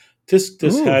email. Tisk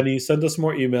tisk Ooh. Hani, send us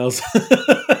more emails.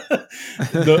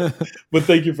 No, but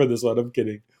thank you for this one. I'm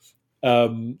kidding.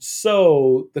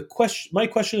 So my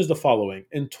question is the following: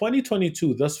 in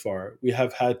 2022, thus far, we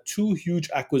have had two huge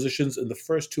acquisitions in the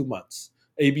first 2 months: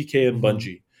 ABK and Mhm.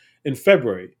 Bungie. In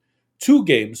February, two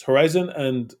games, Horizon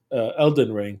and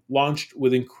Elden Ring, launched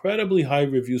with incredibly high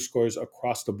review scores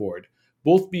across the board,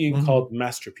 both being Mhm. called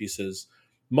masterpieces,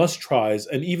 must tries,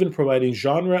 and even providing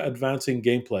genre advancing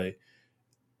gameplay.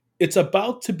 It's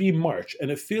about to be March,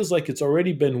 and it feels like it's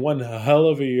already been one hell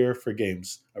of a year for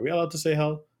games. Are we allowed to say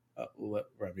hell? Let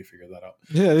Remy figure that out.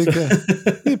 Yeah, you can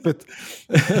keep it.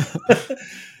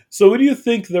 So, what do you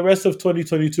think the rest of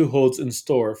 2022 holds in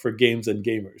store for games and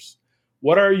gamers?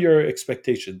 What are your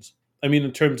expectations? I mean,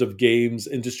 in terms of games,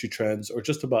 industry trends, or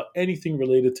just about anything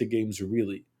related to games,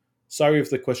 really. Sorry if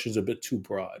the question's a bit too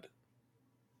broad.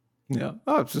 Yeah,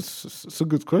 it's a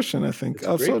good question. I think It's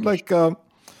a also great question.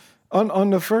 on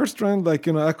the first trend, like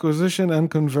acquisition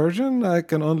and conversion, I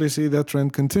can only see that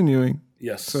trend continuing.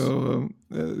 So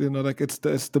Yes. like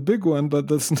it's the big one, but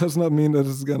that does not mean that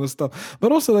it's gonna stop.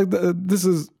 But also like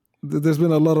there's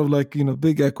been a lot of like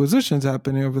big acquisitions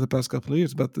happening over the past couple of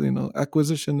years. But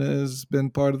acquisition has been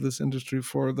part of this industry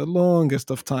for the longest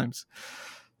of times.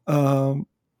 Um,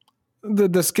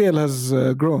 the scale has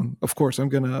grown. Of course, I'm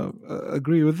gonna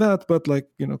agree with that. But like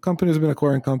companies have been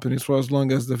acquiring companies for as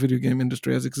long as the video game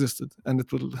industry has existed, and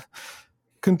it will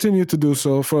continue to do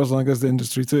so for as long as the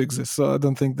industry to exist. So I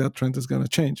don't think that trend is going to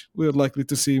change. We're likely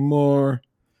to see more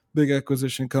big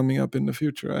acquisition coming up in the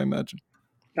future, I imagine.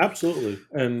 Absolutely.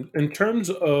 And in terms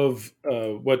of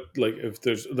if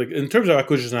there's like in terms of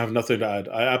acquisition, I have nothing to add.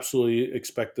 I absolutely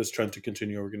expect this trend to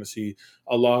continue. We're going to see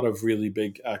a lot of really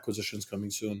big acquisitions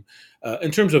coming soon.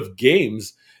 In terms of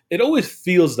games, it always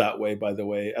feels that way, by the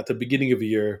way. At the beginning of the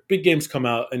year, big games come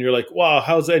out and you're like, wow,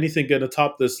 how's anything going to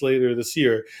top this later this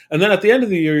year? And then at the end of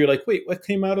the year, you're like, wait, what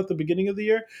came out at the beginning of the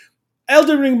year?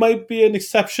 Elden Ring might be an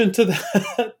exception to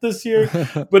that this year,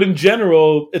 but in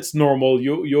general, it's normal.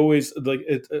 You always like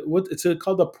it. It's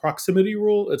called the proximity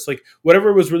rule. It's like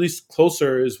whatever was released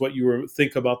closer is what you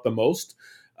think about the most.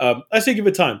 I say give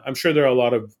it time. I'm sure there are a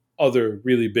lot of other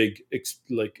really big,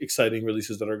 exciting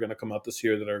releases that are going to come out this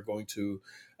year that are going to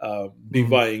be Mhm.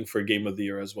 vying for Game of the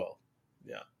Year as well.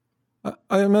 Yeah.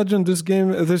 I imagine this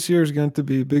year is going to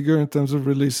be bigger in terms of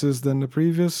releases than the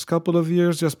previous couple of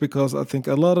years, just because I think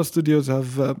a lot of studios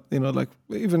have, like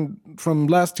even from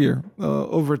last year,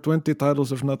 over 20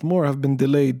 titles, if not more, have been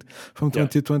delayed from Yeah.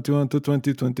 2021 to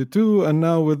 2022. And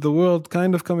now with the world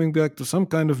kind of coming back to some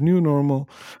kind of new normal,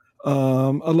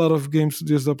 a lot of game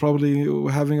studios are probably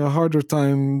having a harder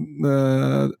time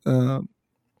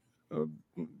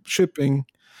shipping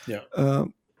Yeah. uh,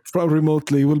 from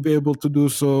remotely. Will be able to do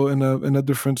so in a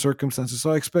different circumstances.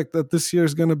 So I expect that this year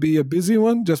is going to be a busy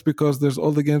one, just because there's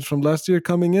all the games from last year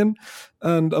coming in,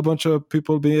 and a bunch of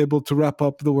people being able to wrap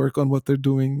up the work on what they're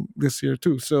doing this year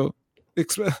too. So.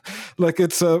 Like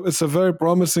it's a very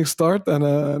promising start and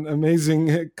an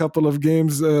amazing couple of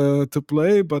games to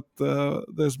play, but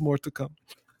there's more to come.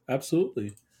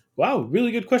 Absolutely. Wow,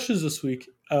 really good questions this week.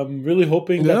 I'm really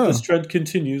hoping that this Yeah. trend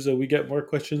continues and we get more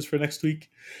questions for next week.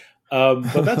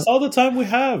 But that's all the time we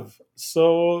have.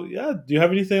 So, yeah, do you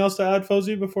have anything else to add,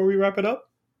 Fauzi, before we wrap it up?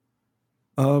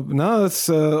 No, it's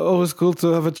always cool to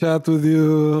have a chat with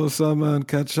you, Osama, and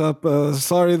catch up.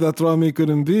 Sorry that Rami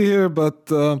couldn't be here, but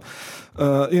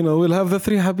we'll have the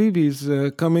three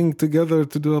Habibis coming together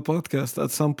to do a podcast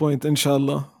at some point,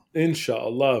 inshallah.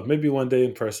 Inshallah. Maybe one day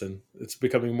in person. It's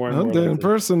becoming more and One more day in likely.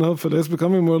 person, hopefully. It's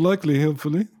becoming more likely,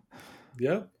 hopefully.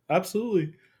 Yeah,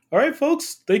 absolutely. All right,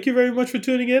 folks. Thank you very much for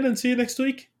tuning in and see you next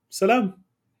week. Salam.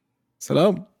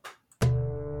 Salam.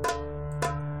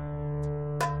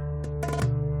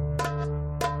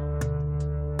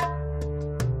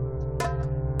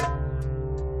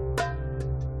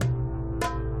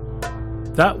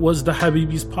 That was the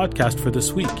Habibis podcast for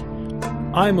this week.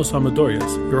 I'm Osama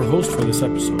Dorias, your host for this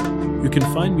episode. You can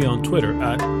find me on Twitter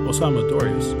at Osama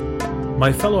Dorias.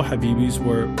 My fellow Habibis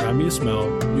were Rami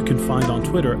Ismail, you can find on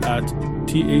Twitter at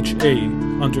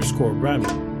THA_Rami,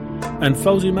 and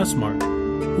Fawzi Mesmar,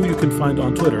 who you can find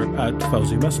on Twitter at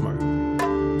Fawzi Mesmar.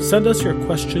 Send us your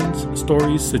questions,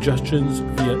 stories, suggestions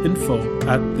via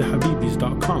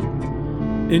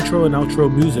info@thehabibis.com. Intro and outro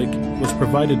music was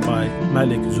provided by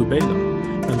Malik Zubayla,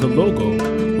 and the logo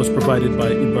was provided by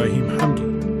Ibrahim Hamdi.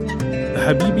 The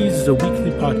Habibis is a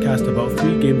weekly podcast about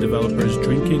 3 game developers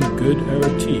drinking good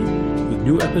Arab tea, with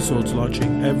new episodes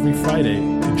launching every Friday,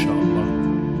 inshallah.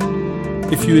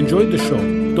 If you enjoyed the show,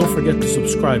 don't forget to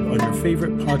subscribe on your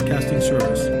favorite podcasting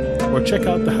service, or check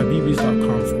out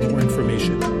thehabibis.com for more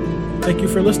information. Thank you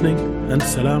for listening, and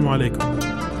Assalamu alaikum.